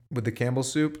with the Campbell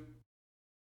soup?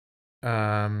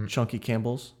 Chunky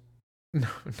Campbell's.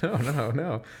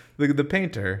 No. The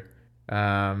painter.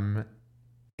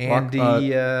 Andy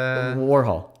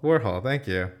Warhol. Thank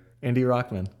you. Andy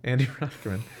Rockman. Andy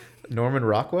Rockman. Norman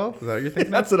Rockwell? Is that what you're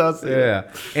thinking? That's what I was saying.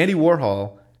 Yeah. Andy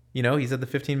Warhol, he's at the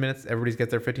 15 minutes. Everybody's get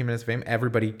their 15 minutes of fame.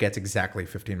 Everybody gets exactly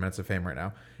 15 minutes of fame right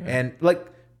now. Yeah. And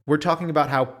we're talking about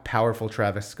how powerful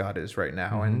Travis Scott is right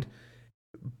now.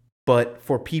 Mm-hmm. But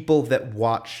for people that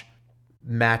watch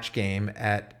Match Game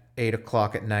at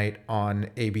 8:00 at night on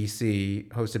ABC,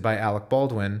 hosted by Alec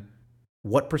Baldwin,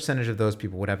 what percentage of those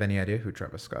people would have any idea who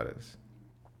Travis Scott is?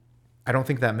 I don't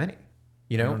think that many.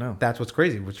 I don't know. That's what's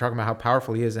crazy. We're talking about how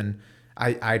powerful he is, and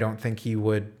I don't think he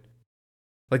would.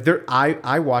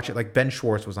 I watch it. Like, Ben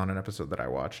Schwartz was on an episode that I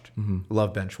watched. Mm-hmm.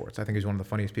 Love Ben Schwartz. I think he's one of the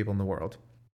funniest people in the world.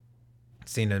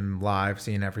 Seen him live,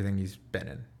 seen everything he's been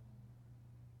in.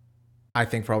 I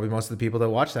think probably most of the people that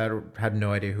watched that had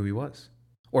no idea who he was.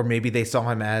 Or maybe they saw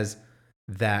him as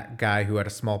that guy who had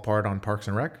a small part on Parks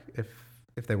and Rec,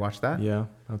 if they watched that. Yeah,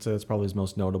 I would say that's probably his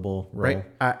most notable role. Right.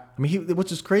 I mean,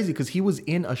 which is crazy because he was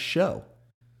in a show,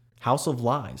 House of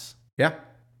Lies. Yeah.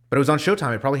 But it was on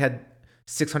Showtime. It probably had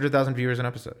 600,000 viewers an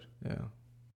episode. Yeah.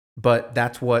 But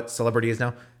that's what celebrity is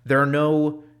now. There are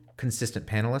no consistent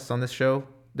panelists on this show.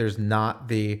 There's not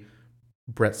the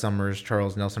Brett Summers,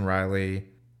 Charles Nelson Riley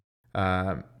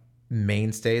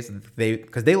mainstays.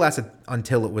 Because they lasted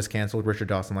until it was canceled. Richard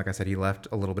Dawson, like I said, he left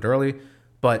a little bit early.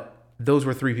 But those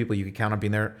were three people you could count on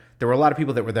being there. There were a lot of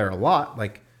people that were there a lot.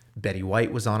 Like Betty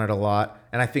White was on it a lot.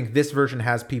 And I think this version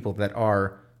has people that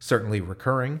are certainly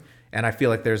recurring. And I feel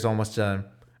like there's almost an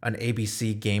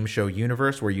ABC game show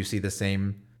universe where you see the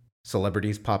same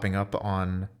celebrities popping up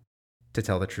on To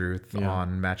Tell the Truth,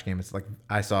 on Match Game. It's like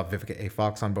I saw Vivica A.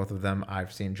 Fox on both of them.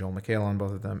 I've seen Joel McHale on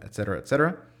both of them, et cetera, et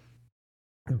cetera.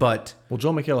 But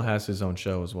Joel McHale has his own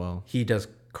show as well. He does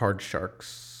Card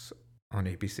Sharks on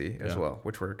ABC as well,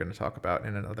 which we're going to talk about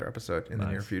in another episode in the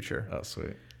near future. Oh,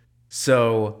 sweet.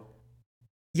 So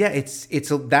yeah,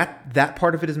 that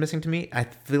part of it is missing to me. I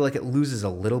feel like it loses a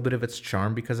little bit of its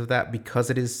charm because of that, because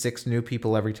it is 6 new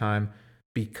people every time,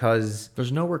 because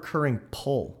there's no recurring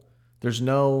pull. There's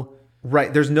no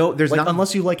there's not,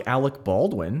 unless you like Alec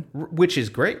Baldwin, which is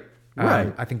great.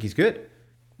 Right. I think he's good,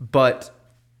 but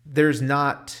there's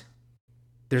not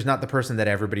the person that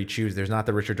everybody chooses. There's not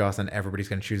the Richard Dawson. Everybody's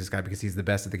going to choose this guy because he's the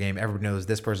best at the game. Everybody knows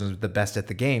this person is the best at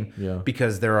the game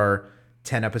because there are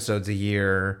 10 episodes a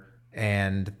year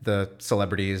and the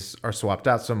celebrities are swapped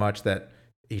out so much that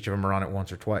each of them are on it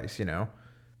once or twice,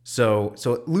 So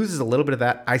it loses a little bit of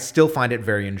that. I still find it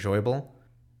very enjoyable.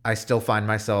 I still find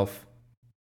myself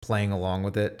playing along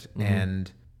with it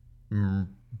and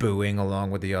booing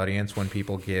along with the audience when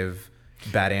people give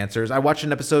bad answers. I watched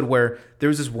an episode where there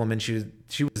was this woman. She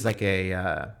was like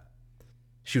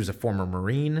she was a former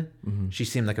Marine. She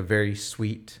seemed like a very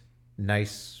sweet,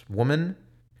 nice woman,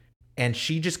 and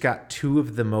she just got 2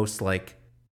 of the most layup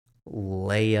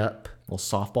little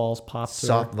softballs popped.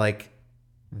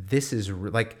 This is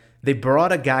they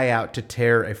brought a guy out to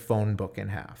tear a phone book in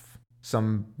half,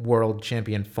 some world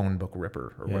champion phone book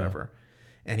ripper or whatever,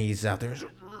 and he's out there.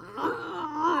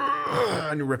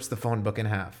 and rips the phone book in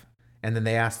half. And then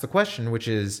they ask the question, which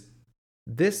is,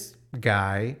 this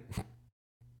guy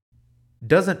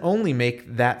doesn't only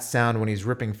make that sound when he's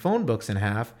ripping phone books in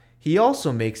half, he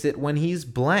also makes it when he's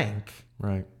blank.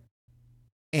 Right.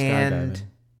 And Skydiving.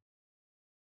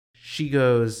 she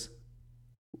goes,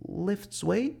 lifts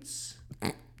weights?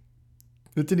 It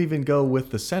didn't even go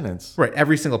with the sentence. Right.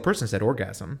 Every single person said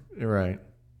orgasm. Right.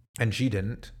 And she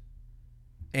didn't.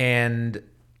 And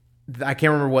I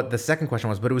can't remember what the second question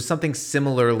was, but it was something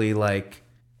similarly like,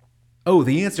 oh,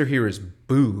 the answer here is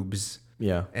boobs.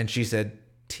 Yeah. And she said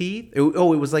teeth. It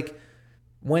was like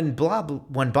when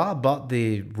Bob bought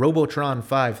the Robotron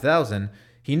 5000,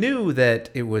 he knew that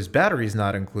it was batteries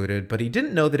not included, but he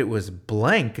didn't know that it was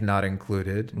blank not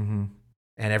included. Mm-hmm.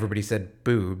 And everybody said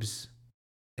boobs,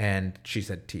 and she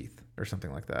said teeth or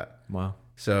something like that. Wow.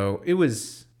 So it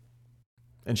was.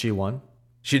 And she won?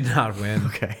 She did not win.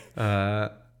 Okay.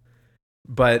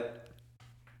 But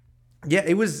yeah,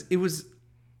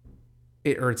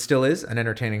 it still is an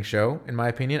entertaining show, in my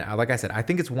opinion. Like I said, I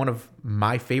think it's one of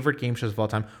my favorite game shows of all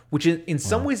time, which in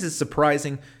some ways is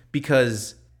surprising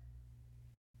because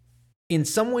in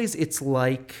some ways it's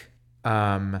like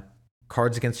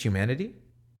Cards Against Humanity,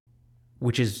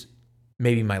 which is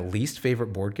maybe my least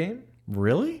favorite board game.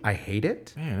 Really? I hate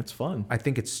it. Man, it's fun. I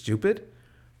think it's stupid.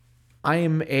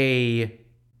 Because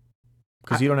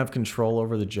you don't have control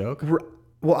over the joke?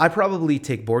 Well, I probably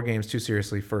take board games too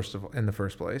seriously in the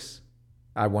first place.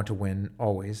 I want to win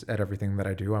always at everything that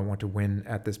I do. I want to win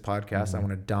at this podcast. Mm-hmm. I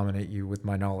want to dominate you with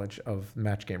my knowledge of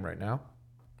Match Game right now.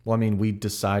 Well, I mean, we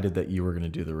decided that you were going to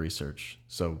do the research.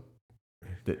 So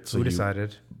Who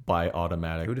decided? By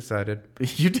automatic. Who decided?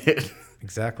 You did.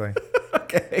 Exactly.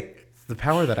 Okay. It's the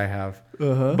power that I have.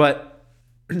 Uh-huh. But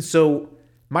so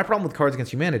my problem with Cards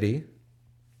Against Humanity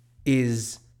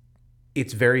is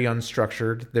it's very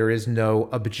unstructured. There is no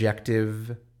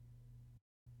objective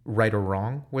right or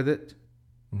wrong with it.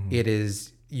 Mm-hmm. It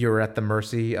is, you're at the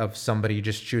mercy of somebody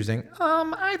just choosing,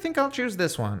 I think I'll choose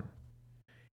this one.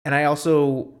 And I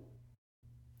also...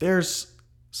 There's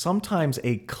sometimes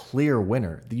a clear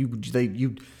winner. You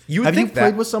have you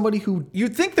played with somebody who...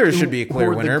 You'd think there should be a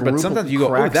clear winner, but sometimes you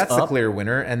go, oh, that's the up. clear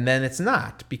winner, and then it's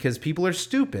not, because people are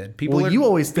stupid. You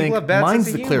always think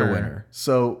mine's the clear humor. winner.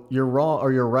 So you're wrong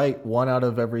or you're right 1 out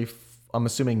of every, I'm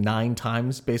assuming 9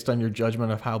 times based on your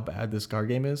judgment of how bad this card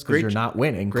game is, because you're not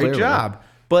winning. Great clearly. job.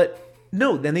 But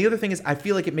no, then the other thing is I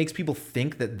feel like it makes people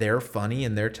think that they're funny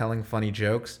and they're telling funny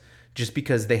jokes just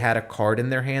because they had a card in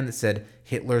their hand that said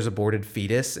Hitler's aborted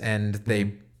fetus and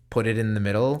they put it in the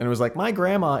middle. And it was like, my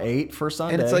grandma ate for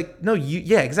Sunday. And it's like, no,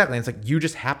 yeah, exactly. And it's like, you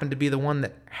just happened to be the one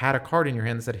that had a card in your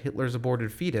hand that said Hitler's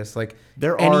aborted fetus. Like,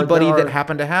 anybody that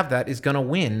happened to have that is going to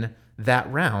win that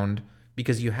round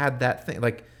because you had that thing.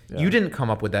 Like, you didn't come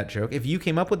up with that joke. If you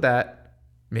came up with that,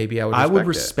 maybe I would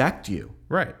respect you.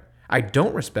 Right. I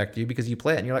don't respect you because you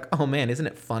play it and you're like, oh man, isn't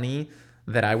it funny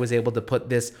that I was able to put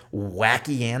this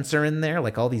wacky answer in there?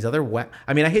 Like all these other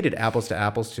I mean, I hated Apples to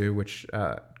Apples too, which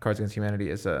Cards Against Humanity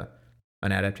is an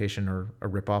adaptation or a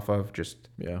ripoff of. Just,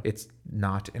 it's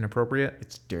not inappropriate.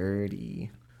 It's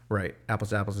dirty. Right.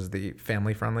 Apples to Apples is the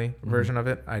family-friendly version of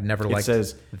it. I never liked that. It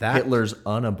says Hitler's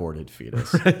unaborted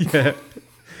fetus. Yeah.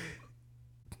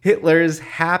 Hitler's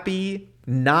happy,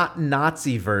 not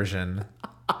Nazi version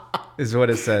is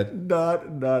what it said.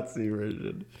 Not Nazi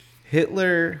version.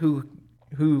 Hitler, who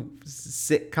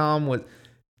sitcom was...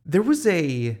 There was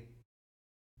a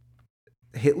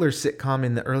Hitler sitcom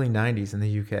in the early 90s in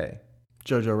the UK.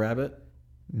 Jojo Rabbit?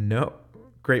 No.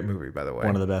 Great movie, by the way.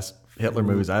 One of the best Hitler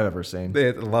movies I've ever seen.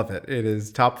 I love it. It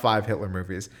is top 5 Hitler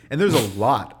movies. And there's a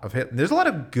lot of there's a lot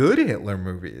of good Hitler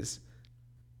movies.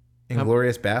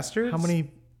 Inglourious Bastards? How many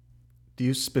do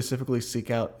you specifically seek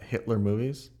out Hitler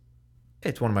movies?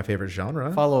 It's one of my favorite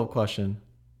genre. Follow-up question.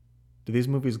 Do these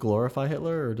movies glorify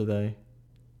Hitler or do they?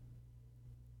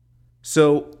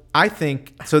 So I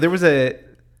think there was a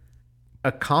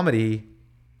comedy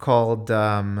called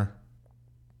I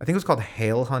think it was called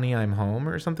Hail Honey I'm Home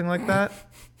or something like that.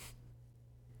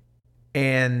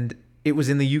 And it was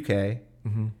in the UK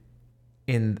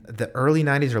in the early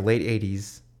 90s or late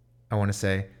 80s, I want to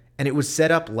say. And it was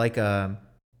set up like The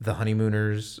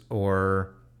Honeymooners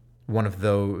or one of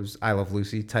those I Love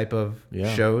Lucy type of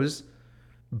shows.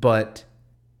 But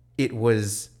it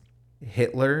was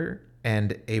Hitler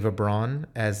and Ava Braun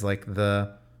as like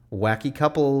the wacky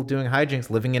couple doing hijinks,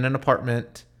 living in an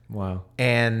apartment. Wow.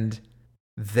 And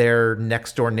their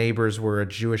next door neighbors were a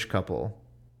Jewish couple.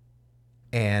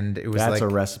 And it was That's a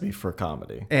recipe for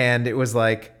comedy. And it was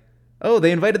like, oh,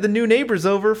 they invited the new neighbors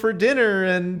over for dinner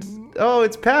and oh,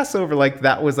 it's Passover. Like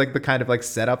that was like the kind of like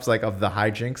setups like of the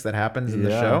hijinks that happens in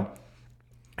the show.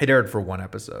 It aired for one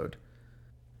episode,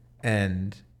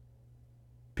 and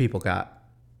people got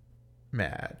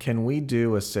mad. Can we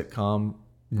do a sitcom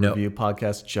No. review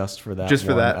podcast just for that? Just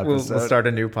for one that, we'll episode? start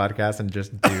a new podcast and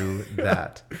just do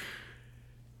that.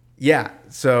 Yeah,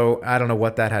 so I don't know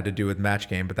what that had to do with Match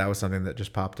Game, but that was something that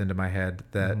just popped into my head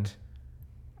that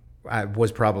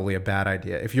was probably a bad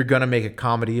idea. If you're going to make a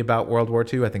comedy about World War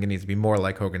II, I think it needs to be more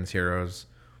like Hogan's Heroes,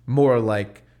 more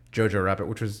like Jojo Rabbit,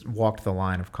 which was walked the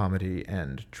line of comedy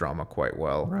and drama quite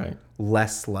well. Right.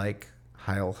 Less like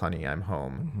Heil Honey, I'm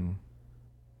Home.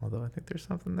 Although I think there's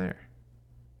something there.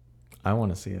 I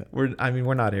want to see it. We're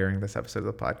not airing this episode of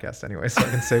the podcast anyway, so I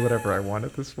can say whatever I want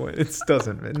at this point.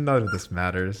 None of this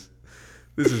matters.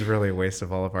 This is really a waste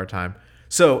of all of our time.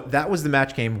 So that was the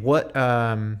Match Game.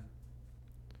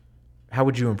 How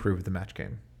would you improve the Match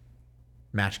Game?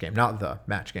 Match Game, not the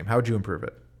Match Game. How would you improve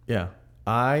it? Yeah.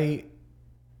 I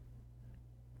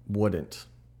wouldn't.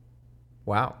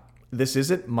 Wow. This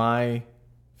isn't my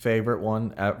favorite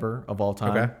one ever of all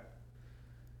time. Okay.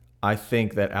 I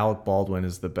think that Alec Baldwin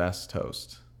is the best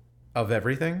host. Of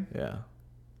everything? Yeah.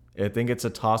 I think it's a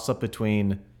toss-up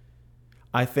between...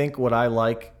 I think what I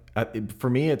like... For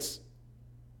me, it's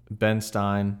Ben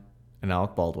Stein and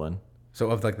Alec Baldwin.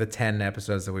 So of like the 10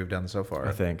 episodes that we've done so far.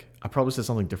 I think. I probably said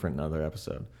something different in another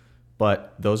episode.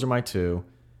 But those are my two.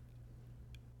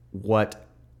 What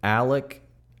Alec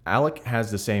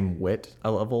has the same wit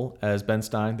level as Ben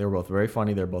Stein. They were both very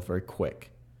funny. They're both very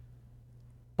quick.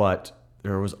 But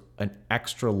there was an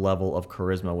extra level of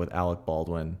charisma with Alec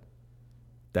Baldwin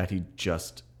that he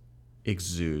just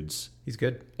exudes. He's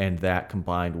good. And that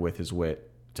combined with his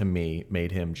wit, to me,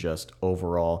 made him just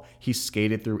overall. He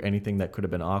skated through anything that could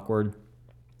have been awkward,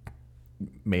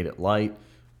 made it light,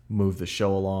 moved the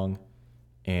show along.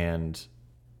 And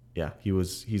yeah,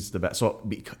 he's the best. So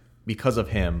because of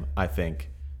him, I think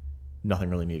nothing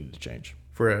really needed to change.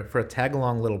 For a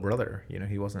tag-along little brother,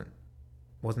 he wasn't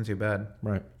too bad.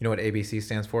 Right. You know what ABC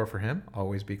stands for him?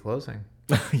 Always be closing.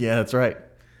 Yeah, that's right.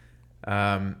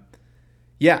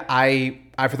 Yeah, I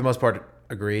for the most part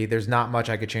agree. There's not much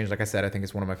I could change. Like I said, I think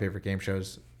it's one of my favorite game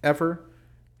shows ever.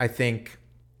 I think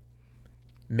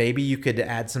maybe you could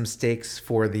add some stakes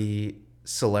for the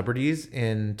celebrities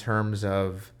in terms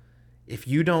of if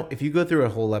you go through a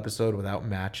whole episode without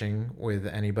matching with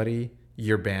anybody,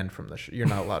 you're banned from the show. You're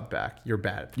not allowed back. You're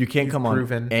bad. You can't come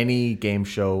on any game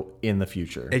show in the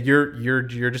future. You're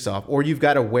just off. Or you've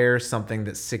got to wear something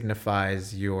that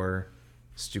signifies your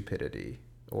stupidity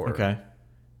or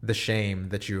the shame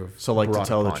that you have. So, like, to brought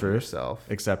tell the upon truth, yourself.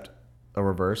 except a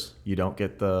reverse. You don't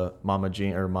get the Mama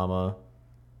Jean or Mama.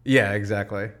 Yeah,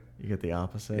 exactly. You get the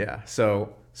opposite. Yeah.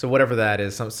 So whatever that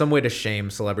is, some way to shame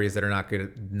celebrities that are not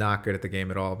good at the game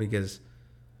at all, because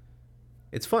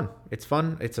it's fun. It's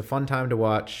fun. It's a fun time to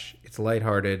watch. It's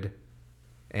lighthearted,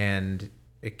 and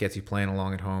it gets you playing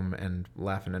along at home and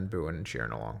laughing and booing and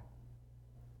cheering along.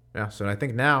 Yeah. So I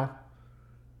think now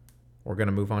we're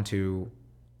gonna move on to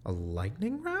a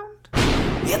lightning round.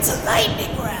 It's a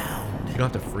lightning round. You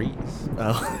don't have to freeze.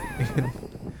 Oh.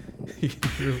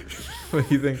 What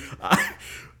do you think?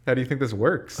 How do you think this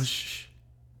works? Shh.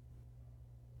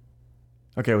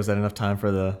 Okay, was that enough time for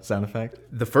the sound effect?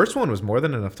 The first one was more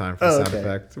than enough time for the sound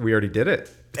effect. We already did it.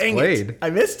 It's Dang played. it! I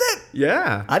missed it.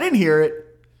 Yeah. I didn't hear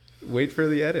it. Wait for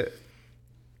the edit.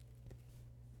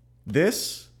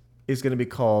 This is going to be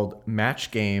called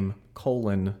Match Game: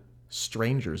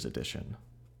 Strangers Edition,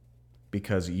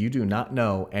 because you do not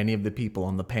know any of the people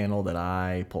on the panel that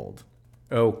I pulled.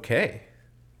 Okay.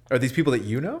 Are these people that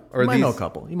you know? Or You might these, know a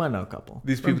couple. You might know a couple.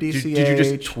 These From people? DCH, Did you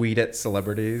just tweet at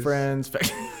celebrities? friends,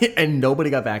 and nobody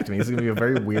got back to me. This is going to be a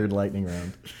very weird lightning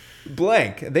round.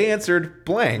 Blank. They answered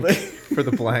blank for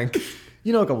the blank.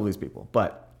 You know a couple of these people,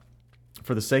 but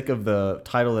for the sake of the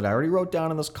title that I already wrote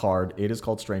down on this card, it is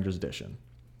called Strangers Edition.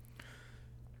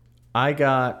 I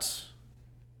got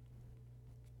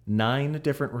 8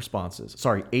 different responses. This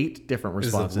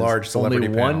is a large celebrity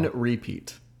Only panel. one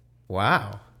repeat.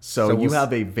 Wow. So you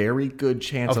have a very good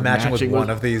chance of matching with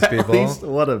one of these at people. least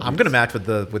one of I'm these. going to match with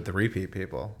the repeat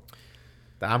people.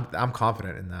 I'm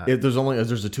confident in that.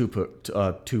 There's a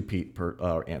two-peat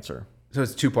per answer. So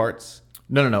it's 2 parts.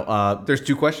 No. There's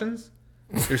 2 questions.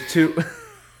 There's two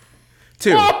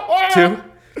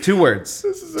words.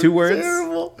 This is 2 words.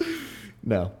 terrible.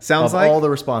 No. Sounds of like- all the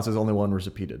responses, only one was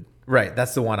repeated. Right.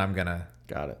 That's the one I'm gonna.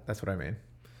 Got it. That's what I mean.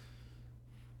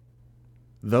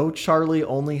 Though Charlie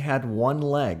only had one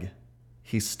leg,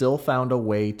 he still found a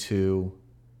way to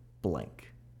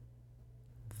blank.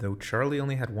 Though Charlie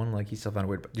only had one leg, he still found a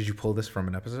way. Did you pull this from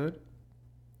an episode?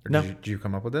 Or No. Did you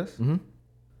come up with this? Mm-hmm.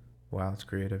 Wow, that's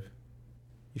creative.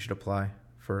 You should apply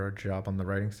for a job on the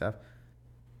writing staff.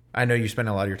 I know you spend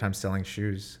a lot of your time selling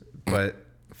shoes, but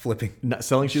flipping, Not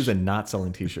selling shoes and not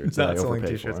selling T-shirts. that not I selling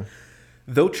overpaid t-shirts. for.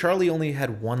 Though Charlie only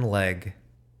had one leg,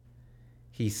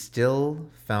 he still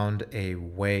found a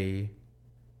way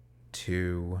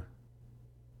to...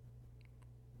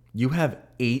 You have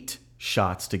 8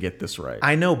 shots to get this right.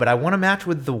 I know, but I want to match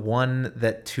with the one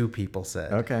that 2 people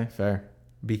said. Okay, fair.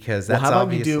 Because Well, that's how about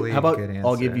obviously you do? How about a good answer.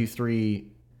 I'll give you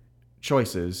 3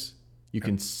 choices. You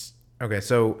can Okay,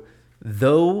 so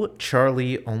though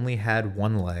Charlie only had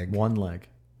one leg, one leg.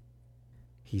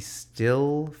 he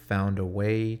still found a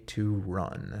way to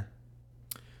run.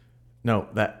 No,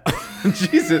 that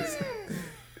Jesus.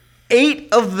 8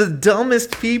 of the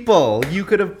dumbest people you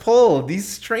could have pulled. These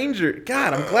strangers.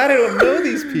 God, I'm glad I don't know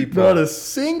these people. not a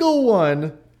single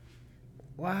one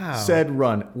Wow. said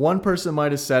run. One person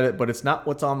might have said it, but it's not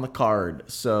what's on the card.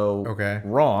 So Okay.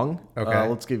 wrong. Okay.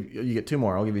 Let's give you get 2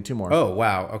 more. I'll give you 2 more. Oh,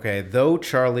 wow. Okay. Though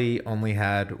Charlie only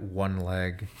had one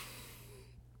leg,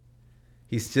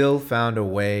 he still found a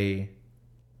way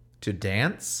to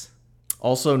dance.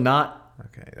 Also not.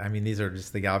 Okay. I mean, these are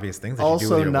just the obvious things that you do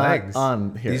Also with your not legs.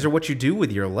 on here. These are what you do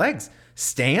with your legs.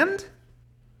 Stand?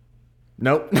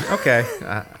 Nope. Okay.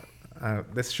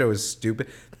 This show is stupid.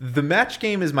 The match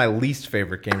game is my least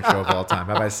favorite game show of all time.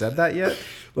 Have I said that yet?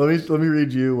 let me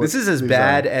read you. What This is as these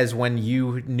bad are. as when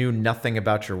you knew nothing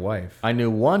about your wife. I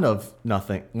knew one of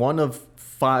nothing. One of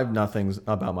 5 nothings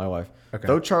about my wife. Okay.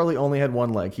 Though Charlie only had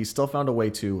one leg, he still found a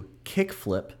way to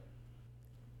kickflip,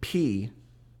 pee,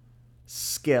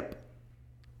 skip,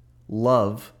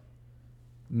 love,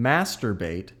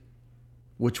 masturbate,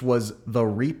 which was the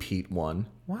repeat one,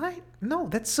 What? No,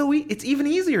 that's so it's even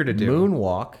easier to do.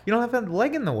 moonwalk, You don't have that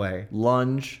leg in the way.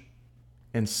 lunge,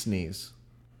 and sneeze.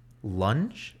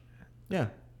 Lunge? Yeah.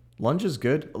 Lunge is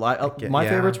good. My yeah.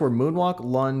 favorites were moonwalk,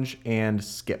 lunge, and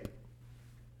skip.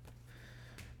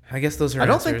 I guess those are I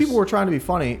don't think answers. people were trying to be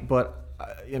funny, but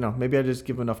maybe I just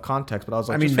give enough context. But I was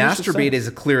like, I mean, just finish the masturbate sentence. is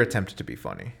a clear attempt to be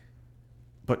funny.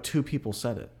 But 2 people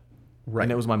said it, Right.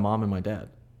 and it was my mom and my dad.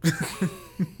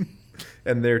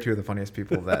 And they're 2 of the funniest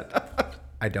people that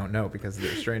I don't know because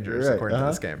they're strangers according to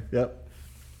this game. Yep.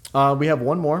 We have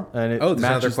one more, and it Oh, there's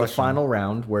another matches the question. final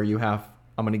round where you have.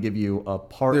 I'm going to give you a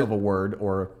part of a word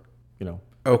or, a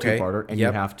Okay. two-parter, and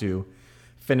Yep. you have to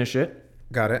finish it.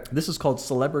 Got it. This is called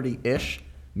Celebrity-ish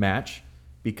Match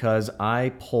because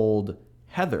I pulled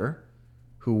Heather,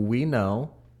 who we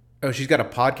know Oh, she's got a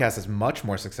podcast that's much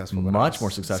more successful than much us. more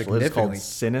successful. It's called Significantly.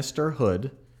 Sinister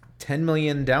Hood. 10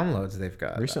 million downloads they've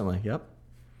got. Recently, yep.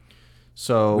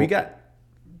 So We got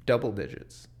double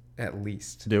digits at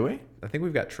least. do we? I think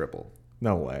we've got triple.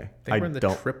 No way. I think we're in the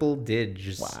don't. triple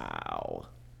digits. Wow.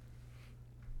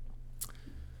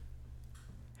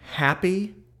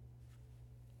 Happy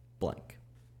blank.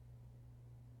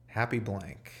 Happy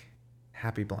blank.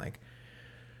 Happy blank.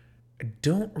 I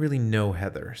don't really know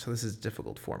Heather, so this is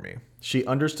difficult for me. She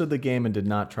understood the game and did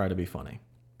not try to be funny.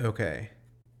 Okay.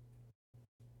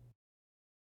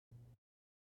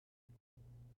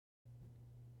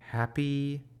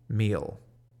 Happy meal.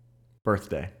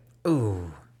 Birthday.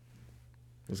 Ooh.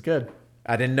 It was good.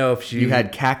 I didn't know if she... You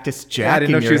had Cactus Jack. Yeah, I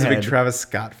didn't know in if she your was a big head. Travis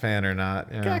Scott fan or not.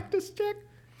 Yeah. Cactus Jack.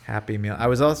 Happy meal. I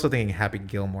was also thinking Happy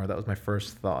Gilmore. That was my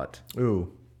first thought.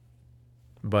 Ooh.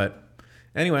 But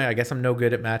anyway, I guess I'm no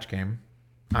good at match game.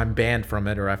 I'm banned from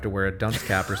it, or I have to wear a dunce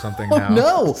cap or something Oh now.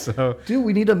 no, So dude,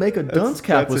 we need to make a dunce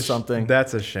cap that's with a something.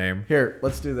 That's a shame. Here,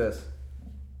 let's do this.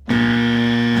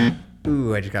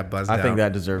 Ooh, I just got buzzed I out. think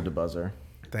that deserved a buzzer.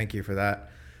 Thank you for that.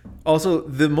 Also,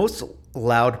 the most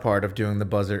loud part of doing the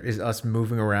buzzer is us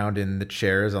moving around in the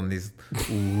chairs on these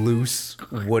loose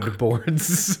wood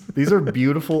boards. These are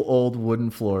beautiful old wooden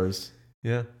floors.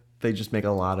 Yeah. They just make a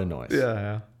lot of noise.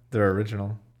 Yeah. They're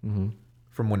original. Mm-hmm.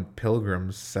 From when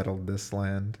pilgrims settled this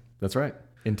land. That's right.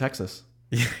 In Texas.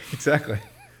 Yeah, exactly.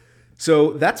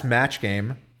 So that's match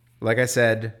game. Like I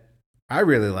said, I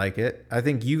really like it. I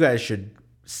think you guys should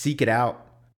seek it out.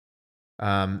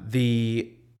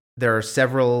 There are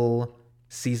several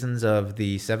seasons of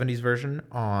the 70s version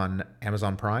on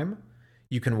Amazon Prime.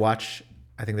 You can watch,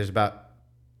 I think there's about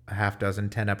a half dozen,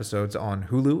 10 episodes on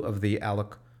Hulu of the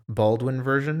Alec Baldwin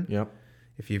version. Yep.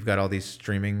 If you've got all these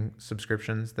streaming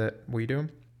subscriptions that we do,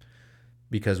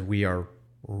 because we are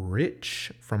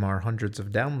rich from our hundreds of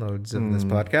downloads of this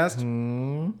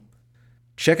podcast.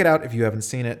 Check it out if you haven't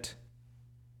seen it.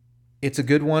 It's a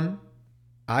good one.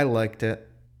 I liked it.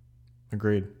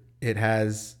 Agreed. It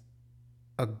has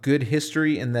a good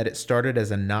history in that it started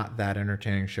as a not that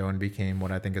entertaining show and became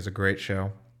what I think is a great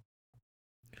show.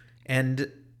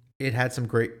 And it had some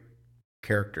great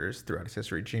characters throughout its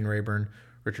history. Gene Rayburn,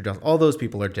 Richard Dawson, all those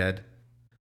people are dead.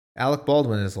 Alec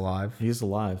Baldwin is alive. He's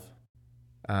alive.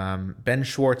 Ben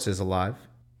Schwartz is alive.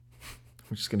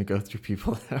 We're just gonna go through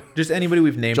people. Just anybody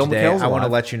we've named Joel today. McHale's I want to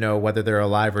alive. let you know whether they're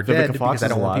alive or Vivica dead Fox because I is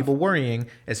don't want alive. people worrying,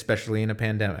 especially in a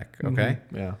pandemic. Okay.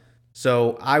 Yeah.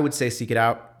 So I would say seek it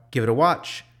out, give it a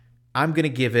watch. I'm gonna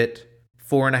give it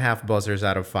 4.5 buzzers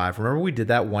out of 5. Remember we did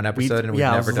that one episode and we've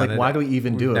I never was done like, it. why do we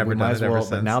even We've do it? never We done might it as ever well. But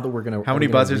since. now that we're gonna, How many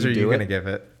buzzers are you gonna give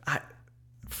it?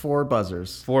 4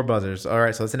 buzzers. 4 buzzers. All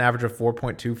right, so that's an average of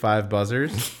 4.25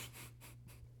 buzzers.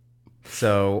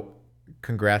 So,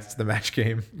 congrats to the match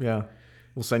game. Yeah.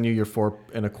 We'll send you your 4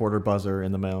 1/4 buzzer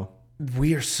in the mail.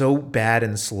 We are so bad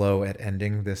and slow at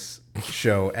ending this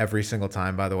show every single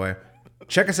time, by the way.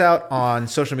 Check us out on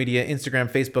social media,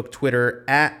 Instagram, Facebook, Twitter,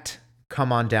 at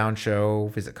Come On Down Show.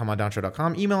 Visit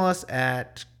comeondownshow.com. Email us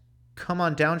at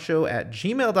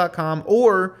comeondownshow@gmail.com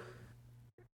or,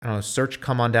 I don't know, search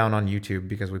Come On Down on YouTube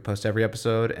because we post every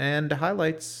episode and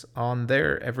highlights on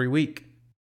there every week.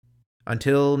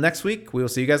 Until next week, we will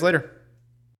see you guys later.